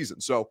win of the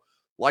season. So,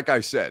 like I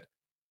said,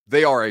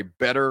 they are a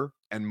better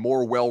and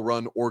more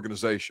well-run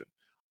organization.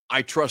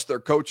 I trust their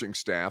coaching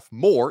staff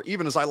more,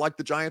 even as I like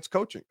the Giants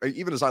coaching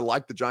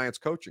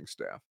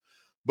staff.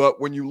 But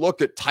when you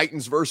look at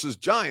Titans versus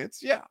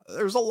Giants, yeah,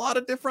 there's a lot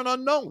of different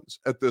unknowns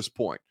at this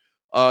point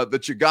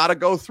that you got to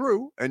go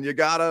through, and you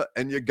gotta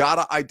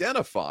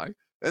identify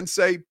and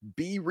say,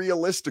 be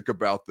realistic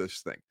about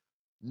this thing.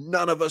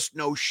 None of us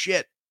know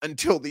shit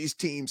until these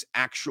teams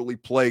actually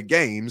play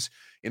games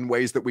in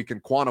ways that we can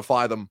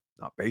quantify them,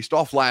 not based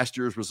off last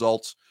year's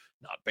results,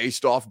 not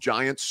based off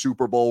Giants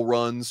Super Bowl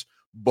runs,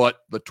 but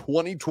the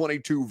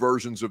 2022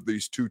 versions of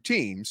these two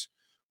teams.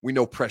 We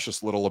know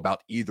precious little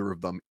about either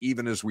of them,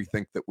 even as we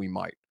think that we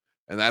might.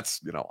 And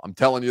that's, I'm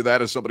telling you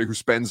that as somebody who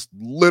spends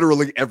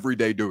literally every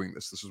day doing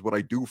this. This is what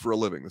I do for a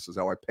living. This is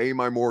how I pay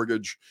my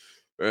mortgage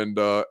and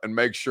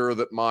make sure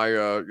that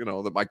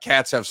that my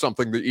cats have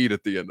something to eat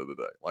at the end of the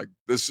day. Like,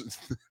 this is,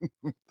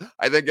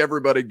 I think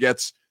everybody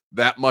gets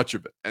that much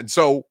of it. And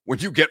so when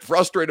you get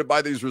frustrated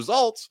by these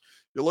results,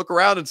 you look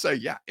around and say,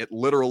 yeah, it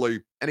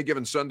literally, any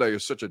given Sunday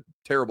is such a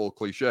terrible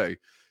cliche.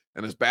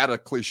 And as bad a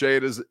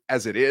cliche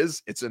as it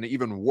is, it's an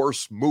even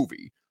worse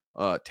movie.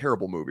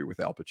 Terrible movie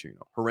with Al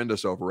Pacino.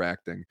 Horrendous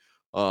overacting.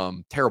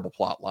 Terrible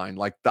plot line.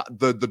 Like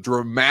the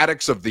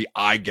dramatics of the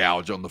eye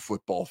gouge on the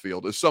football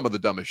field is some of the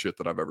dumbest shit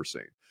that I've ever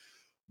seen.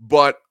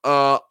 But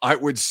I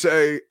would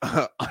say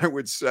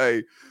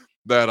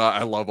that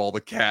I love all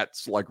the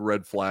cats, like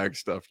red flag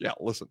stuff. Yeah,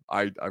 listen,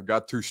 I've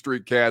got 2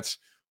 street cats.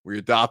 We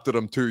adopted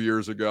them 2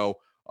 years ago.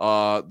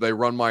 They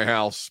run my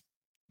house.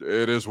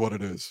 It is what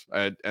it is.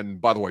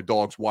 And by the way,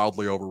 dogs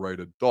wildly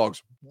overrated.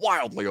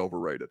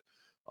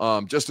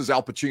 Just as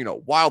Al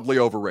Pacino, wildly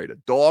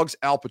overrated. Dogs,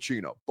 Al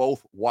Pacino,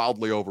 both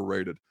wildly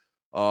overrated.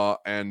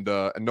 And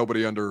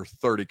nobody under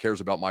 30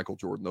 cares about Michael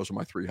Jordan. Those are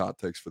my 3 hot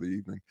takes for the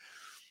evening.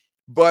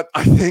 But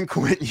I think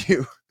when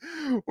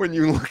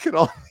you look at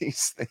all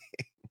these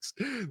things,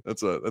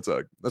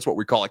 that's what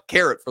we call a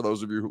carrot for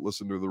those of you who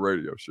listen to the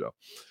radio show.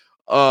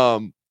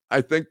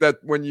 I think that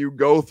when you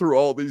go through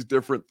all these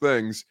different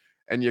things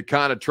and you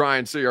kind of try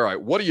and see, all right,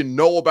 what do you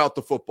know about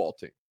the football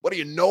team?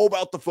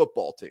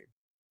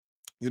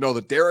 You know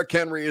that Derrick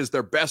Henry is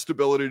their best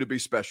ability to be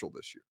special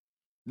this year.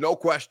 No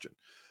question.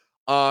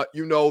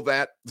 You know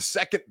that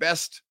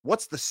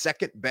what's the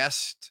second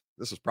best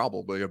This is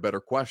probably a better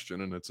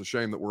question, and it's a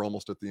shame that we're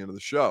almost at the end of the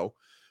show.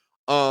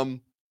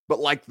 But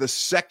like the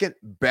second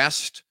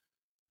best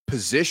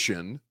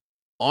position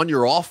on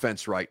your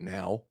offense right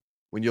now,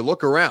 when you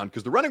look around,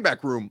 because the running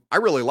back room, I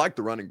really like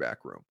the running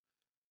back room.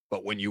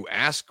 But when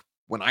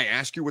I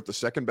ask you what the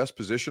second best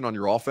position on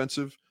your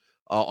offensive,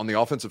 on the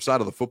offensive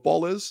side of the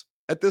football is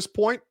at this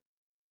point,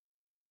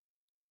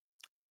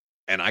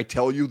 and I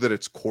tell you that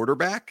it's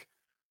quarterback,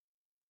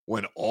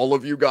 when all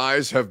of you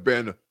guys have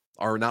been,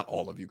 or not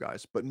all of you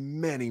guys, but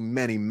many,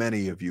 many,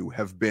 many of you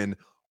have been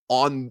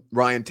on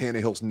Ryan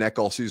Tannehill's neck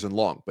all season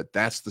long, but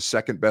that's the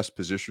second best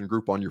position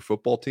group on your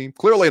football team,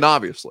 clearly and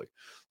obviously.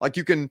 Like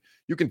you can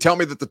tell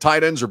me that the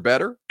tight ends are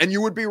better, and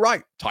you would be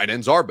right. Tight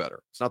ends are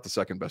better. It's not the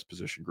second best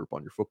position group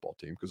on your football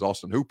team because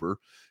Austin Hooper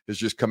has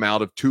just come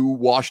out of 2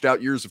 washed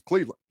out years of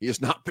Cleveland. He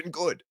has not been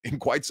good in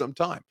quite some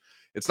time.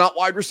 It's not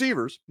wide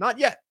receivers, not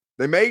yet.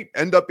 They may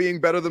end up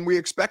being better than we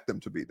expect them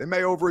to be. They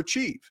may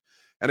overachieve.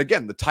 And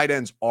again, the tight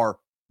ends are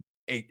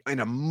in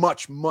a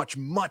much, much,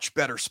 much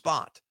better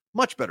spot.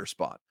 Much better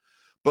spot.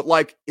 But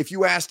like if you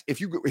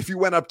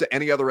went up to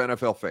any other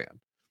NFL fan,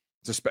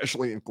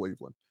 especially in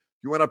Cleveland,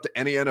 you went up to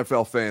any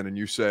NFL fan and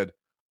you said,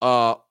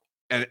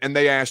 and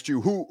they asked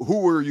you,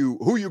 who are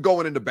you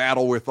going into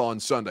battle with on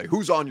Sunday?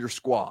 Who's on your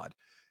squad?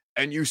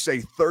 And you say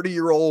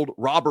 30-year-old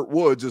Robert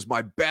Woods is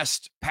my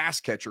best pass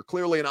catcher,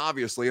 clearly and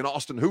obviously, and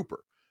Austin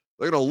Hooper.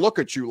 They're going to look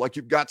at you like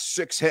you've got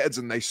 6 heads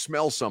and they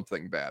smell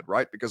something bad,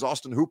 right? Because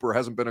Austin Hooper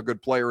hasn't been a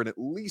good player in at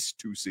least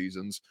 2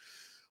 seasons.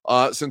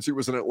 Since he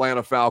was an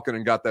Atlanta Falcon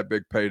and got that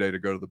big payday to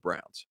go to the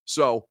Browns.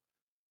 So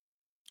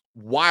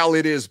while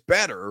it is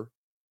better,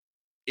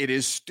 it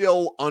is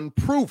still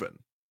unproven.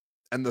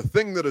 And the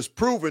thing that is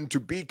proven to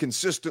be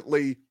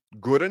consistently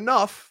good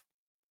enough,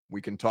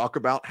 we can talk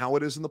about how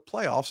it is in the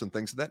playoffs and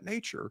things of that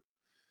nature.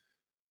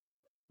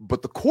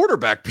 But the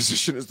quarterback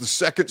position is the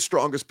second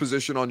strongest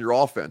position on your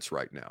offense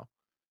right now.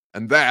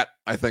 And that,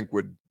 I think,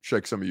 would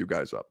shake some of you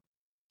guys up.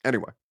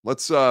 Anyway,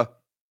 let's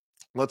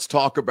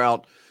talk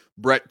about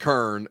Brett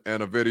Kern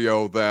and a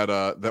video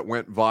that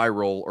went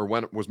viral or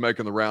when it was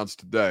making the rounds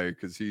today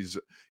because he's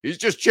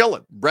just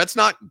chilling. Brett's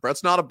not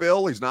a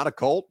Bill. He's not a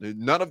Colt.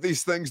 None of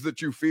these things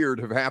that you feared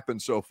have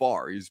happened so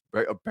far. He's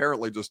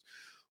apparently just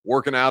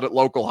working out at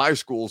local high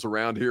schools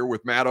around here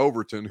with Matt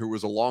Overton, who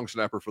was a long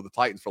snapper for the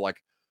Titans for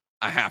like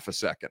a half a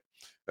second.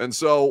 And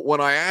so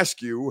when I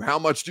ask you, how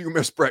much do you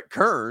miss Brett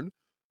Kern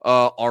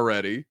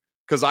already?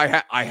 Because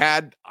I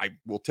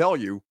will tell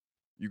you,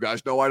 you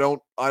guys know I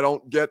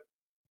don't get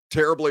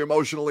terribly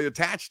emotionally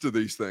attached to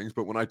these things,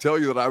 but when I tell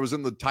you that I was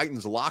in the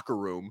Titans locker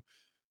room,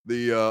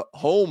 the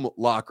home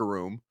locker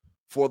room,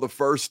 for the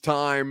first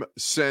time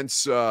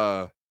since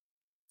or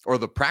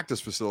the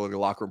practice facility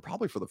locker room,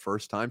 probably for the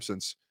first time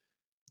since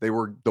they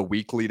were the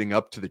week leading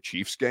up to the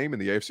Chiefs game in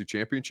the AFC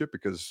Championship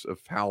because of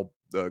how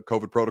the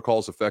COVID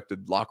protocols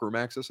affected locker room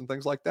access and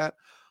things like that.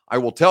 I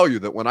will tell you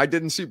that when I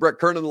didn't see Brett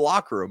Kern in the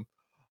locker room,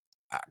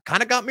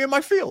 kind of got me in my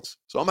feels.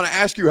 So I'm going to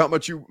ask you how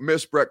much you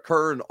miss Brett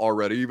Kern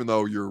already, even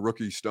though your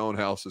rookie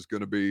Stonehouse is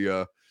going to be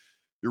a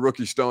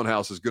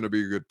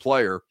good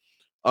player.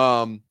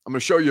 I'm going to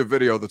show you a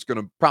video that's going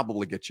to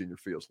probably get you in your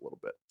feels a little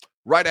bit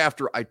right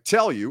after I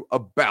tell you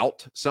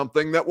about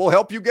something that will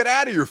help you get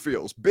out of your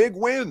feels. Big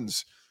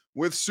wins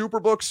with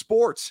Superbook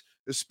Sports,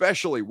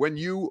 especially when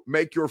you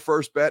make your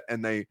first bet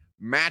and they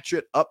match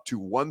it up to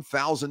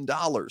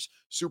 $1,000.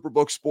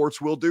 Superbook Sports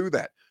will do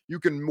that.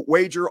 You can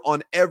wager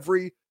on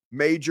every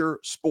major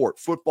sport,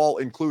 football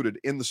included,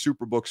 in the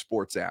Superbook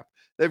Sports app.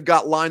 They've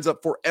got lines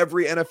up for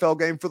every NFL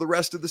game for the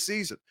rest of the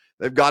season.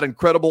 They've got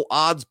incredible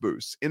odds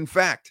boosts. In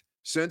fact,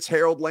 since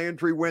Harold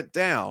Landry went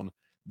down,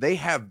 they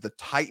have the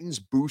Titans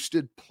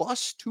boosted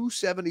plus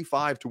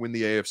 275 to win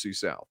the AFC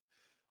South.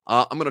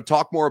 I'm going to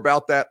talk more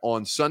about that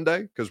on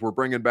Sunday because we're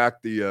bringing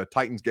back the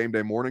Titans Game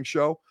Day Morning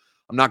Show.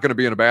 I'm not going to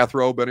be in a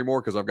bathrobe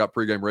anymore because I've got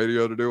pregame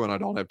radio to do and I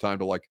don't have time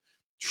to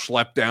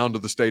schlep down to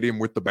the stadium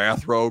with the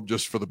bathrobe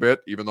just for the bit,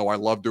 even though I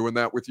love doing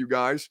that with you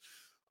guys.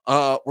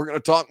 We're going to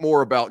talk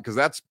more about, because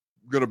that's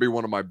going to be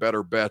one of my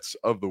better bets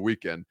of the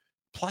weekend,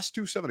 plus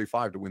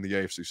 275 to win the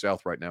AFC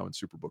South right now in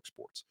Superbook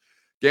Sports.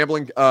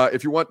 Gambling,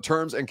 if you want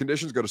terms and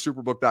conditions, go to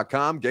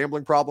superbook.com.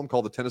 Gambling problem,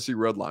 call the Tennessee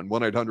Red Line,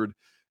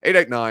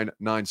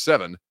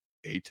 1-800-889-9789.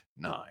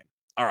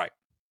 All right.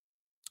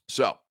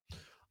 So,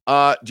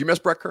 do you miss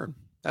Brett Kern?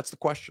 That's the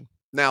question.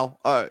 Now,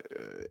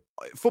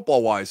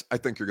 football-wise, I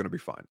think you're going to be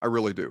fine. I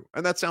really do.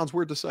 And that sounds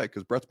weird to say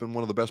because Brett's been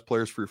one of the best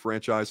players for your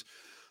franchise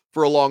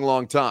for a long,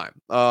 long time.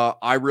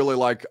 I really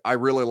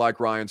like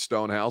Ryan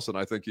Stonehouse, and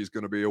I think he's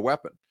going to be a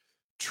weapon.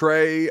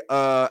 Trey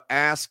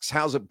asks,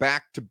 how's it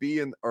back to be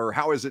in, or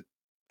how is it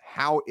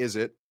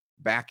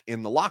back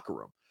in the locker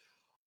room?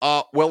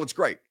 Well, it's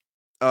great.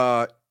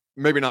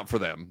 Maybe not for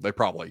them. They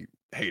probably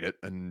hate it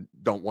and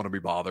don't want to be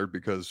bothered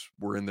because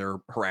we're in there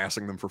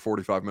harassing them for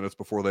 45 minutes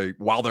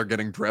while they're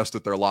getting dressed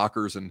at their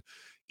lockers and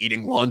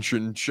eating lunch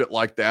and shit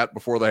like that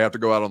before they have to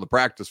go out on the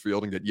practice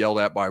field and get yelled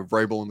at by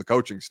Vrabel and the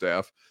coaching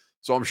staff.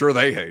 So I'm sure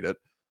they hate it.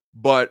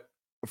 But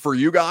for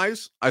you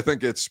guys, I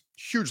think it's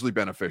hugely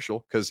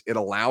beneficial because it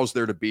allows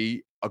there to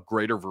be a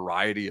greater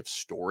variety of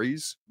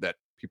stories that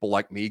people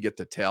like me get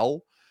to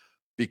tell,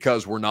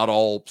 because we're not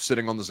all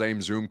sitting on the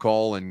same Zoom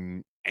call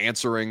and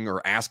answering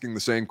or asking the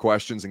same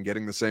questions and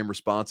getting the same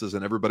responses,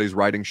 and everybody's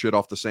writing shit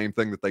off the same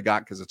thing that they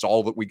got because it's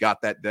all that we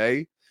got that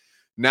day.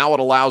 Now it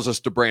allows us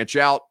to branch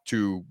out,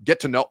 to get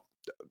to know.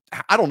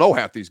 I don't know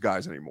half these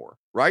guys anymore,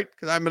 right?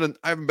 Because I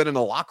haven't been in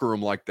a locker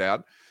room like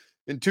that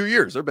in 2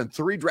 years. There have been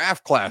 3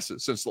 draft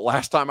classes since the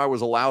last time I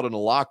was allowed in a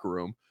locker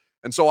room.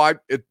 And so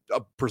it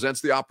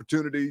presents the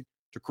opportunity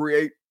to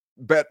create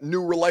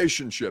new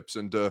relationships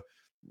and to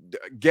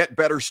get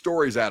better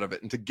stories out of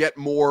it, and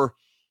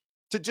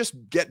to just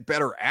get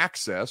better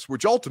access,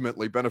 which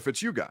ultimately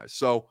benefits you guys.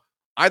 So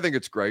I think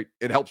it's great.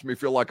 It helps me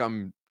feel like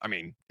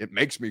it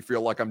makes me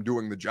feel like I'm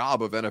doing the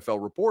job of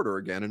NFL reporter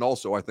again. And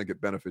also I think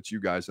it benefits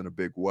you guys in a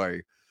big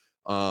way,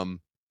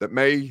 that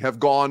may have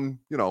gone,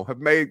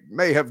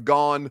 may have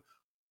gone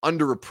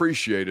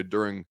underappreciated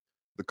during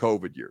the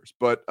COVID years.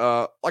 But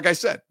like I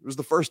said, it was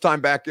the first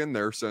time back in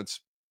there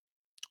since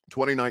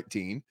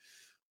 2019.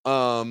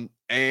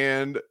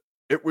 And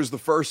it was the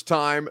first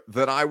time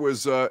that I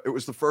was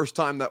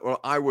when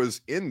I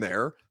was in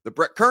there that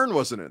Brett Kern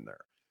wasn't in there.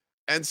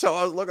 And so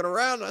I was looking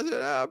around and I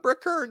said,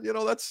 Brett Kern,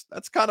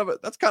 that's kind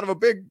of a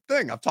big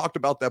thing. I've talked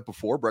about that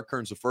before. Brett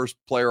Kern's the first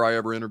player I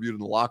ever interviewed in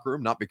the locker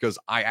room, not because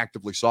I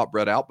actively sought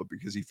Brett out, but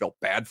because he felt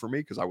bad for me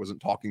because I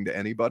wasn't talking to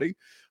anybody.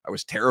 I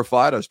was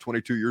terrified. I was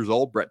 22 years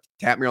old. Brett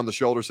tapped me on the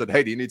shoulder, said,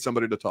 "Hey, do you need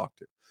somebody to talk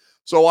to?"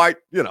 So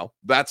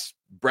Brett's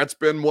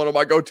been one of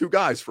my go-to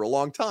guys for a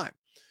long time.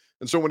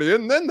 And so when he's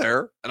in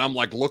there and I'm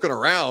like looking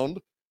around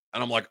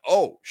and I'm like,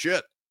 oh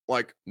shit,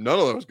 like none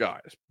of those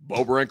guys,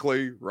 Bo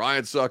Brinkley,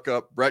 Ryan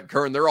Suckup, Brett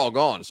Kern, they're all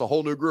gone. It's a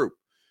whole new group.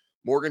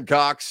 Morgan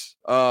Cox,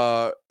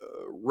 Randall,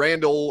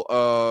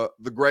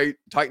 the great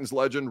Titans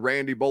legend,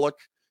 Randy Bullock,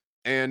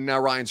 and now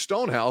Ryan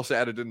Stonehouse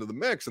added into the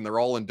mix, and they're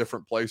all in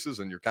different places.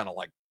 And you're kind of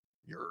like,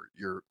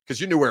 you're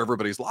because you knew where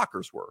everybody's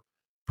lockers were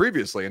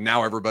previously. And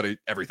now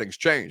everything's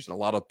changed, and a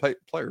lot of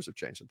players have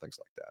changed and things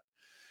like that.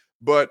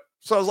 But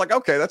so I was like,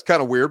 okay, that's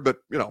kind of weird, but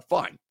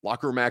fine.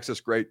 Locker room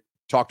access, great.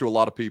 Talked to a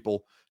lot of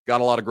people,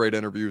 got a lot of great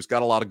interviews,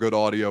 got a lot of good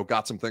audio,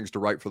 got some things to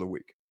write for the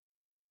week.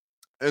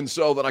 And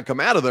so then I come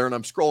out of there and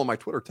I'm scrolling my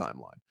Twitter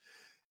timeline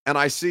and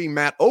I see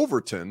Matt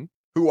Overton,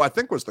 who I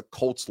think was the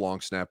Colts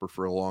long snapper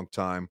for a long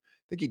time.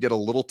 I think he did a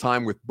little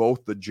time with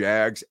both the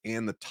Jags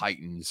and the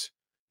Titans.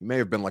 He may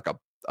have been like a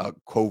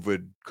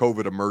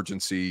COVID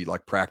emergency,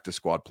 like practice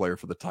squad player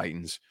for the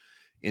Titans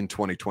in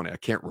 2020. I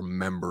can't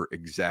remember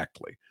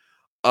exactly.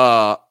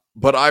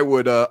 But I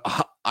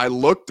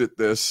looked at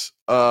this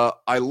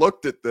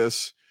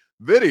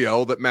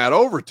video that Matt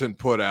Overton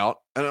put out,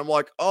 and I'm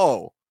like,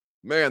 oh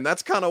man,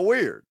 that's kind of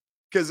weird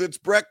because it's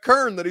Brett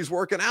Kern that he's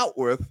working out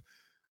with.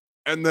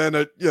 And then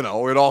it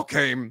all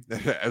came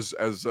as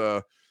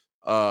the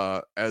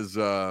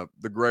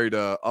great,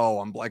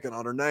 I'm blanking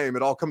on her name.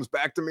 It all comes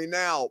back to me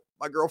now.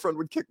 My girlfriend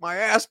would kick my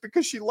ass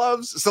because she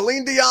loves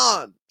Celine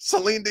Dion.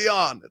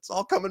 It's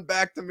all coming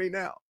back to me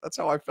now. That's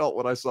how I felt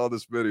when I saw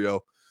this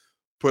video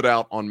put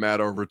out on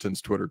Matt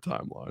Overton's Twitter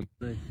timeline.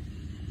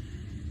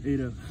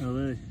 8-0,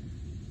 LA.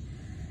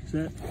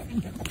 Set.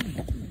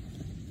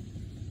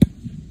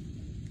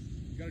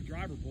 You got a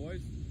driver,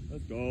 boys.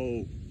 Let's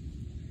go.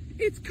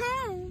 It's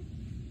cold.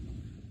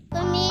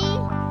 For me,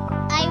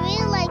 I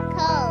really like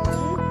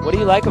corn. What do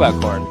you like about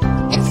corn?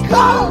 It's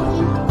cold.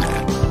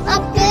 A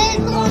big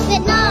corn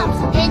Vietnam.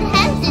 It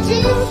has to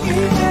do.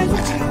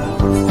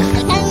 I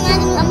can't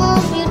imagine a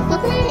more beautiful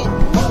thing.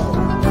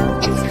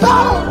 It's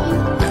cold.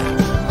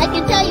 I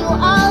can tell you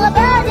all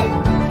about it.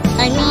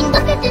 I mean,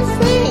 look at this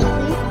thing.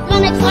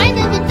 When I try to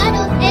get out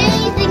of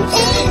anything in.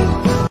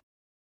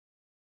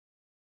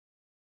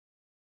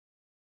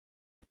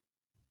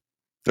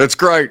 It's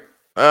great.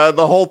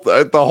 The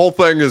whole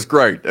thing is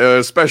great,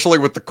 especially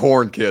with the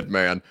corn kid,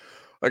 man.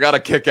 I got a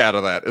kick out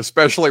of that,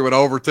 especially when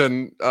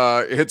Overton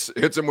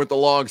hits him with the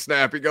long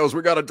snap. He goes,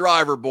 "We got a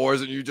driver,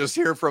 boys," and you just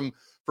hear from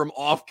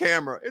off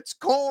camera, "It's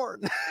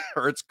corn,"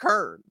 or it's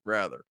Kern,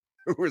 rather.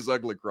 Who is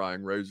ugly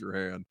crying? Raise your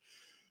hand.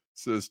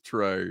 Says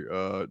Trey.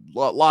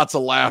 Lots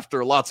of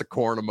laughter, lots of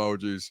corn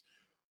emojis.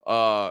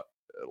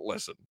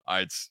 Listen,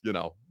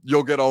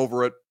 you'll get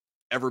over it.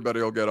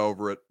 Everybody will get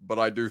over it. But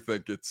I do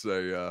think it's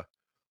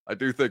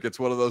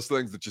one of those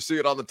things that you see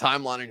it on the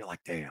timeline and you're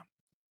like, damn,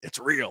 it's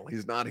real.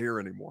 He's not here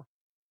anymore.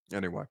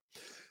 Anyway,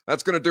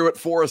 that's going to do it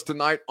for us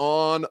tonight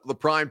on the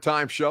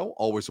Primetime Show.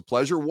 Always a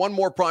pleasure. One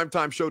more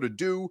Primetime Show to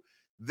do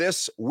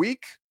this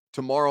week.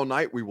 Tomorrow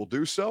night we will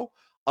do so.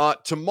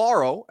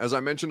 Tomorrow, as I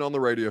mentioned on the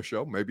radio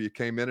show, maybe you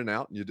came in and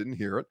out and you didn't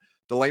hear it,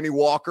 Delaney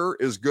Walker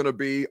is going to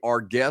be our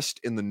guest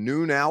in the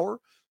noon hour.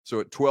 So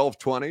at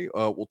 12:20,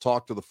 we'll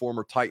talk to the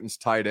former Titans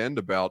tight end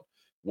about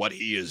what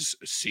he is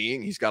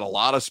seeing. He's got a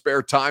lot of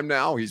spare time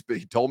now. He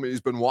told me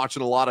he's been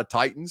watching a lot of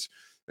Titans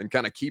and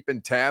kind of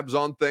keeping tabs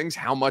on things,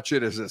 how much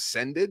it has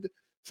ascended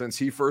since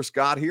he first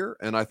got here.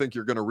 And I think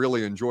you're going to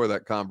really enjoy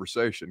that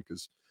conversation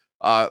because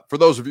for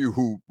those of you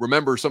who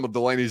remember some of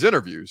Delaney's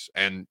interviews,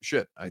 and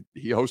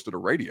he hosted a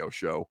radio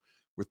show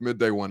with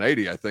Midday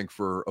 180, I think,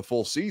 for a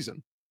full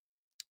season.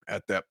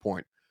 at that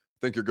point. I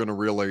think you're going to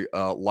really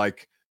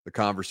like the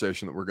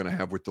conversation that we're going to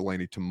have with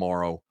Delaney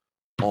tomorrow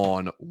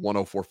on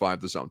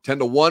 104.5 The Zone.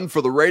 10-1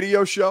 for the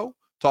radio show.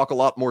 Talk a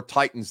lot more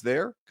Titans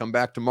there. Come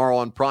back tomorrow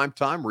on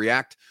Primetime,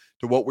 react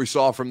to what we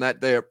saw from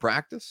that day at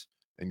practice,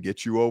 and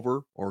get you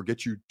over or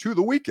get you to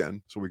the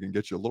weekend so we can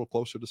get you a little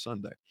closer to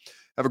Sunday.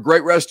 Have a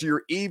great rest of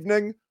your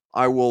evening.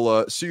 I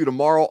will see you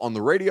tomorrow on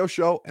the radio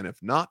show, and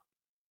if not,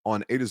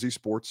 on A to Z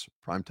Sports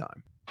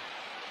Primetime.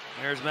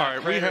 All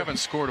right, we haven't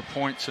scored a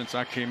point since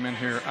I came in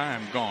here. I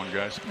am gone,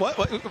 guys. What?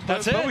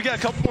 That's it? We got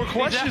a couple more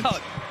questions. He's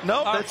out.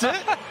 No, that's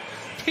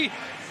it.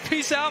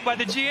 Peace out by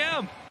the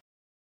GM.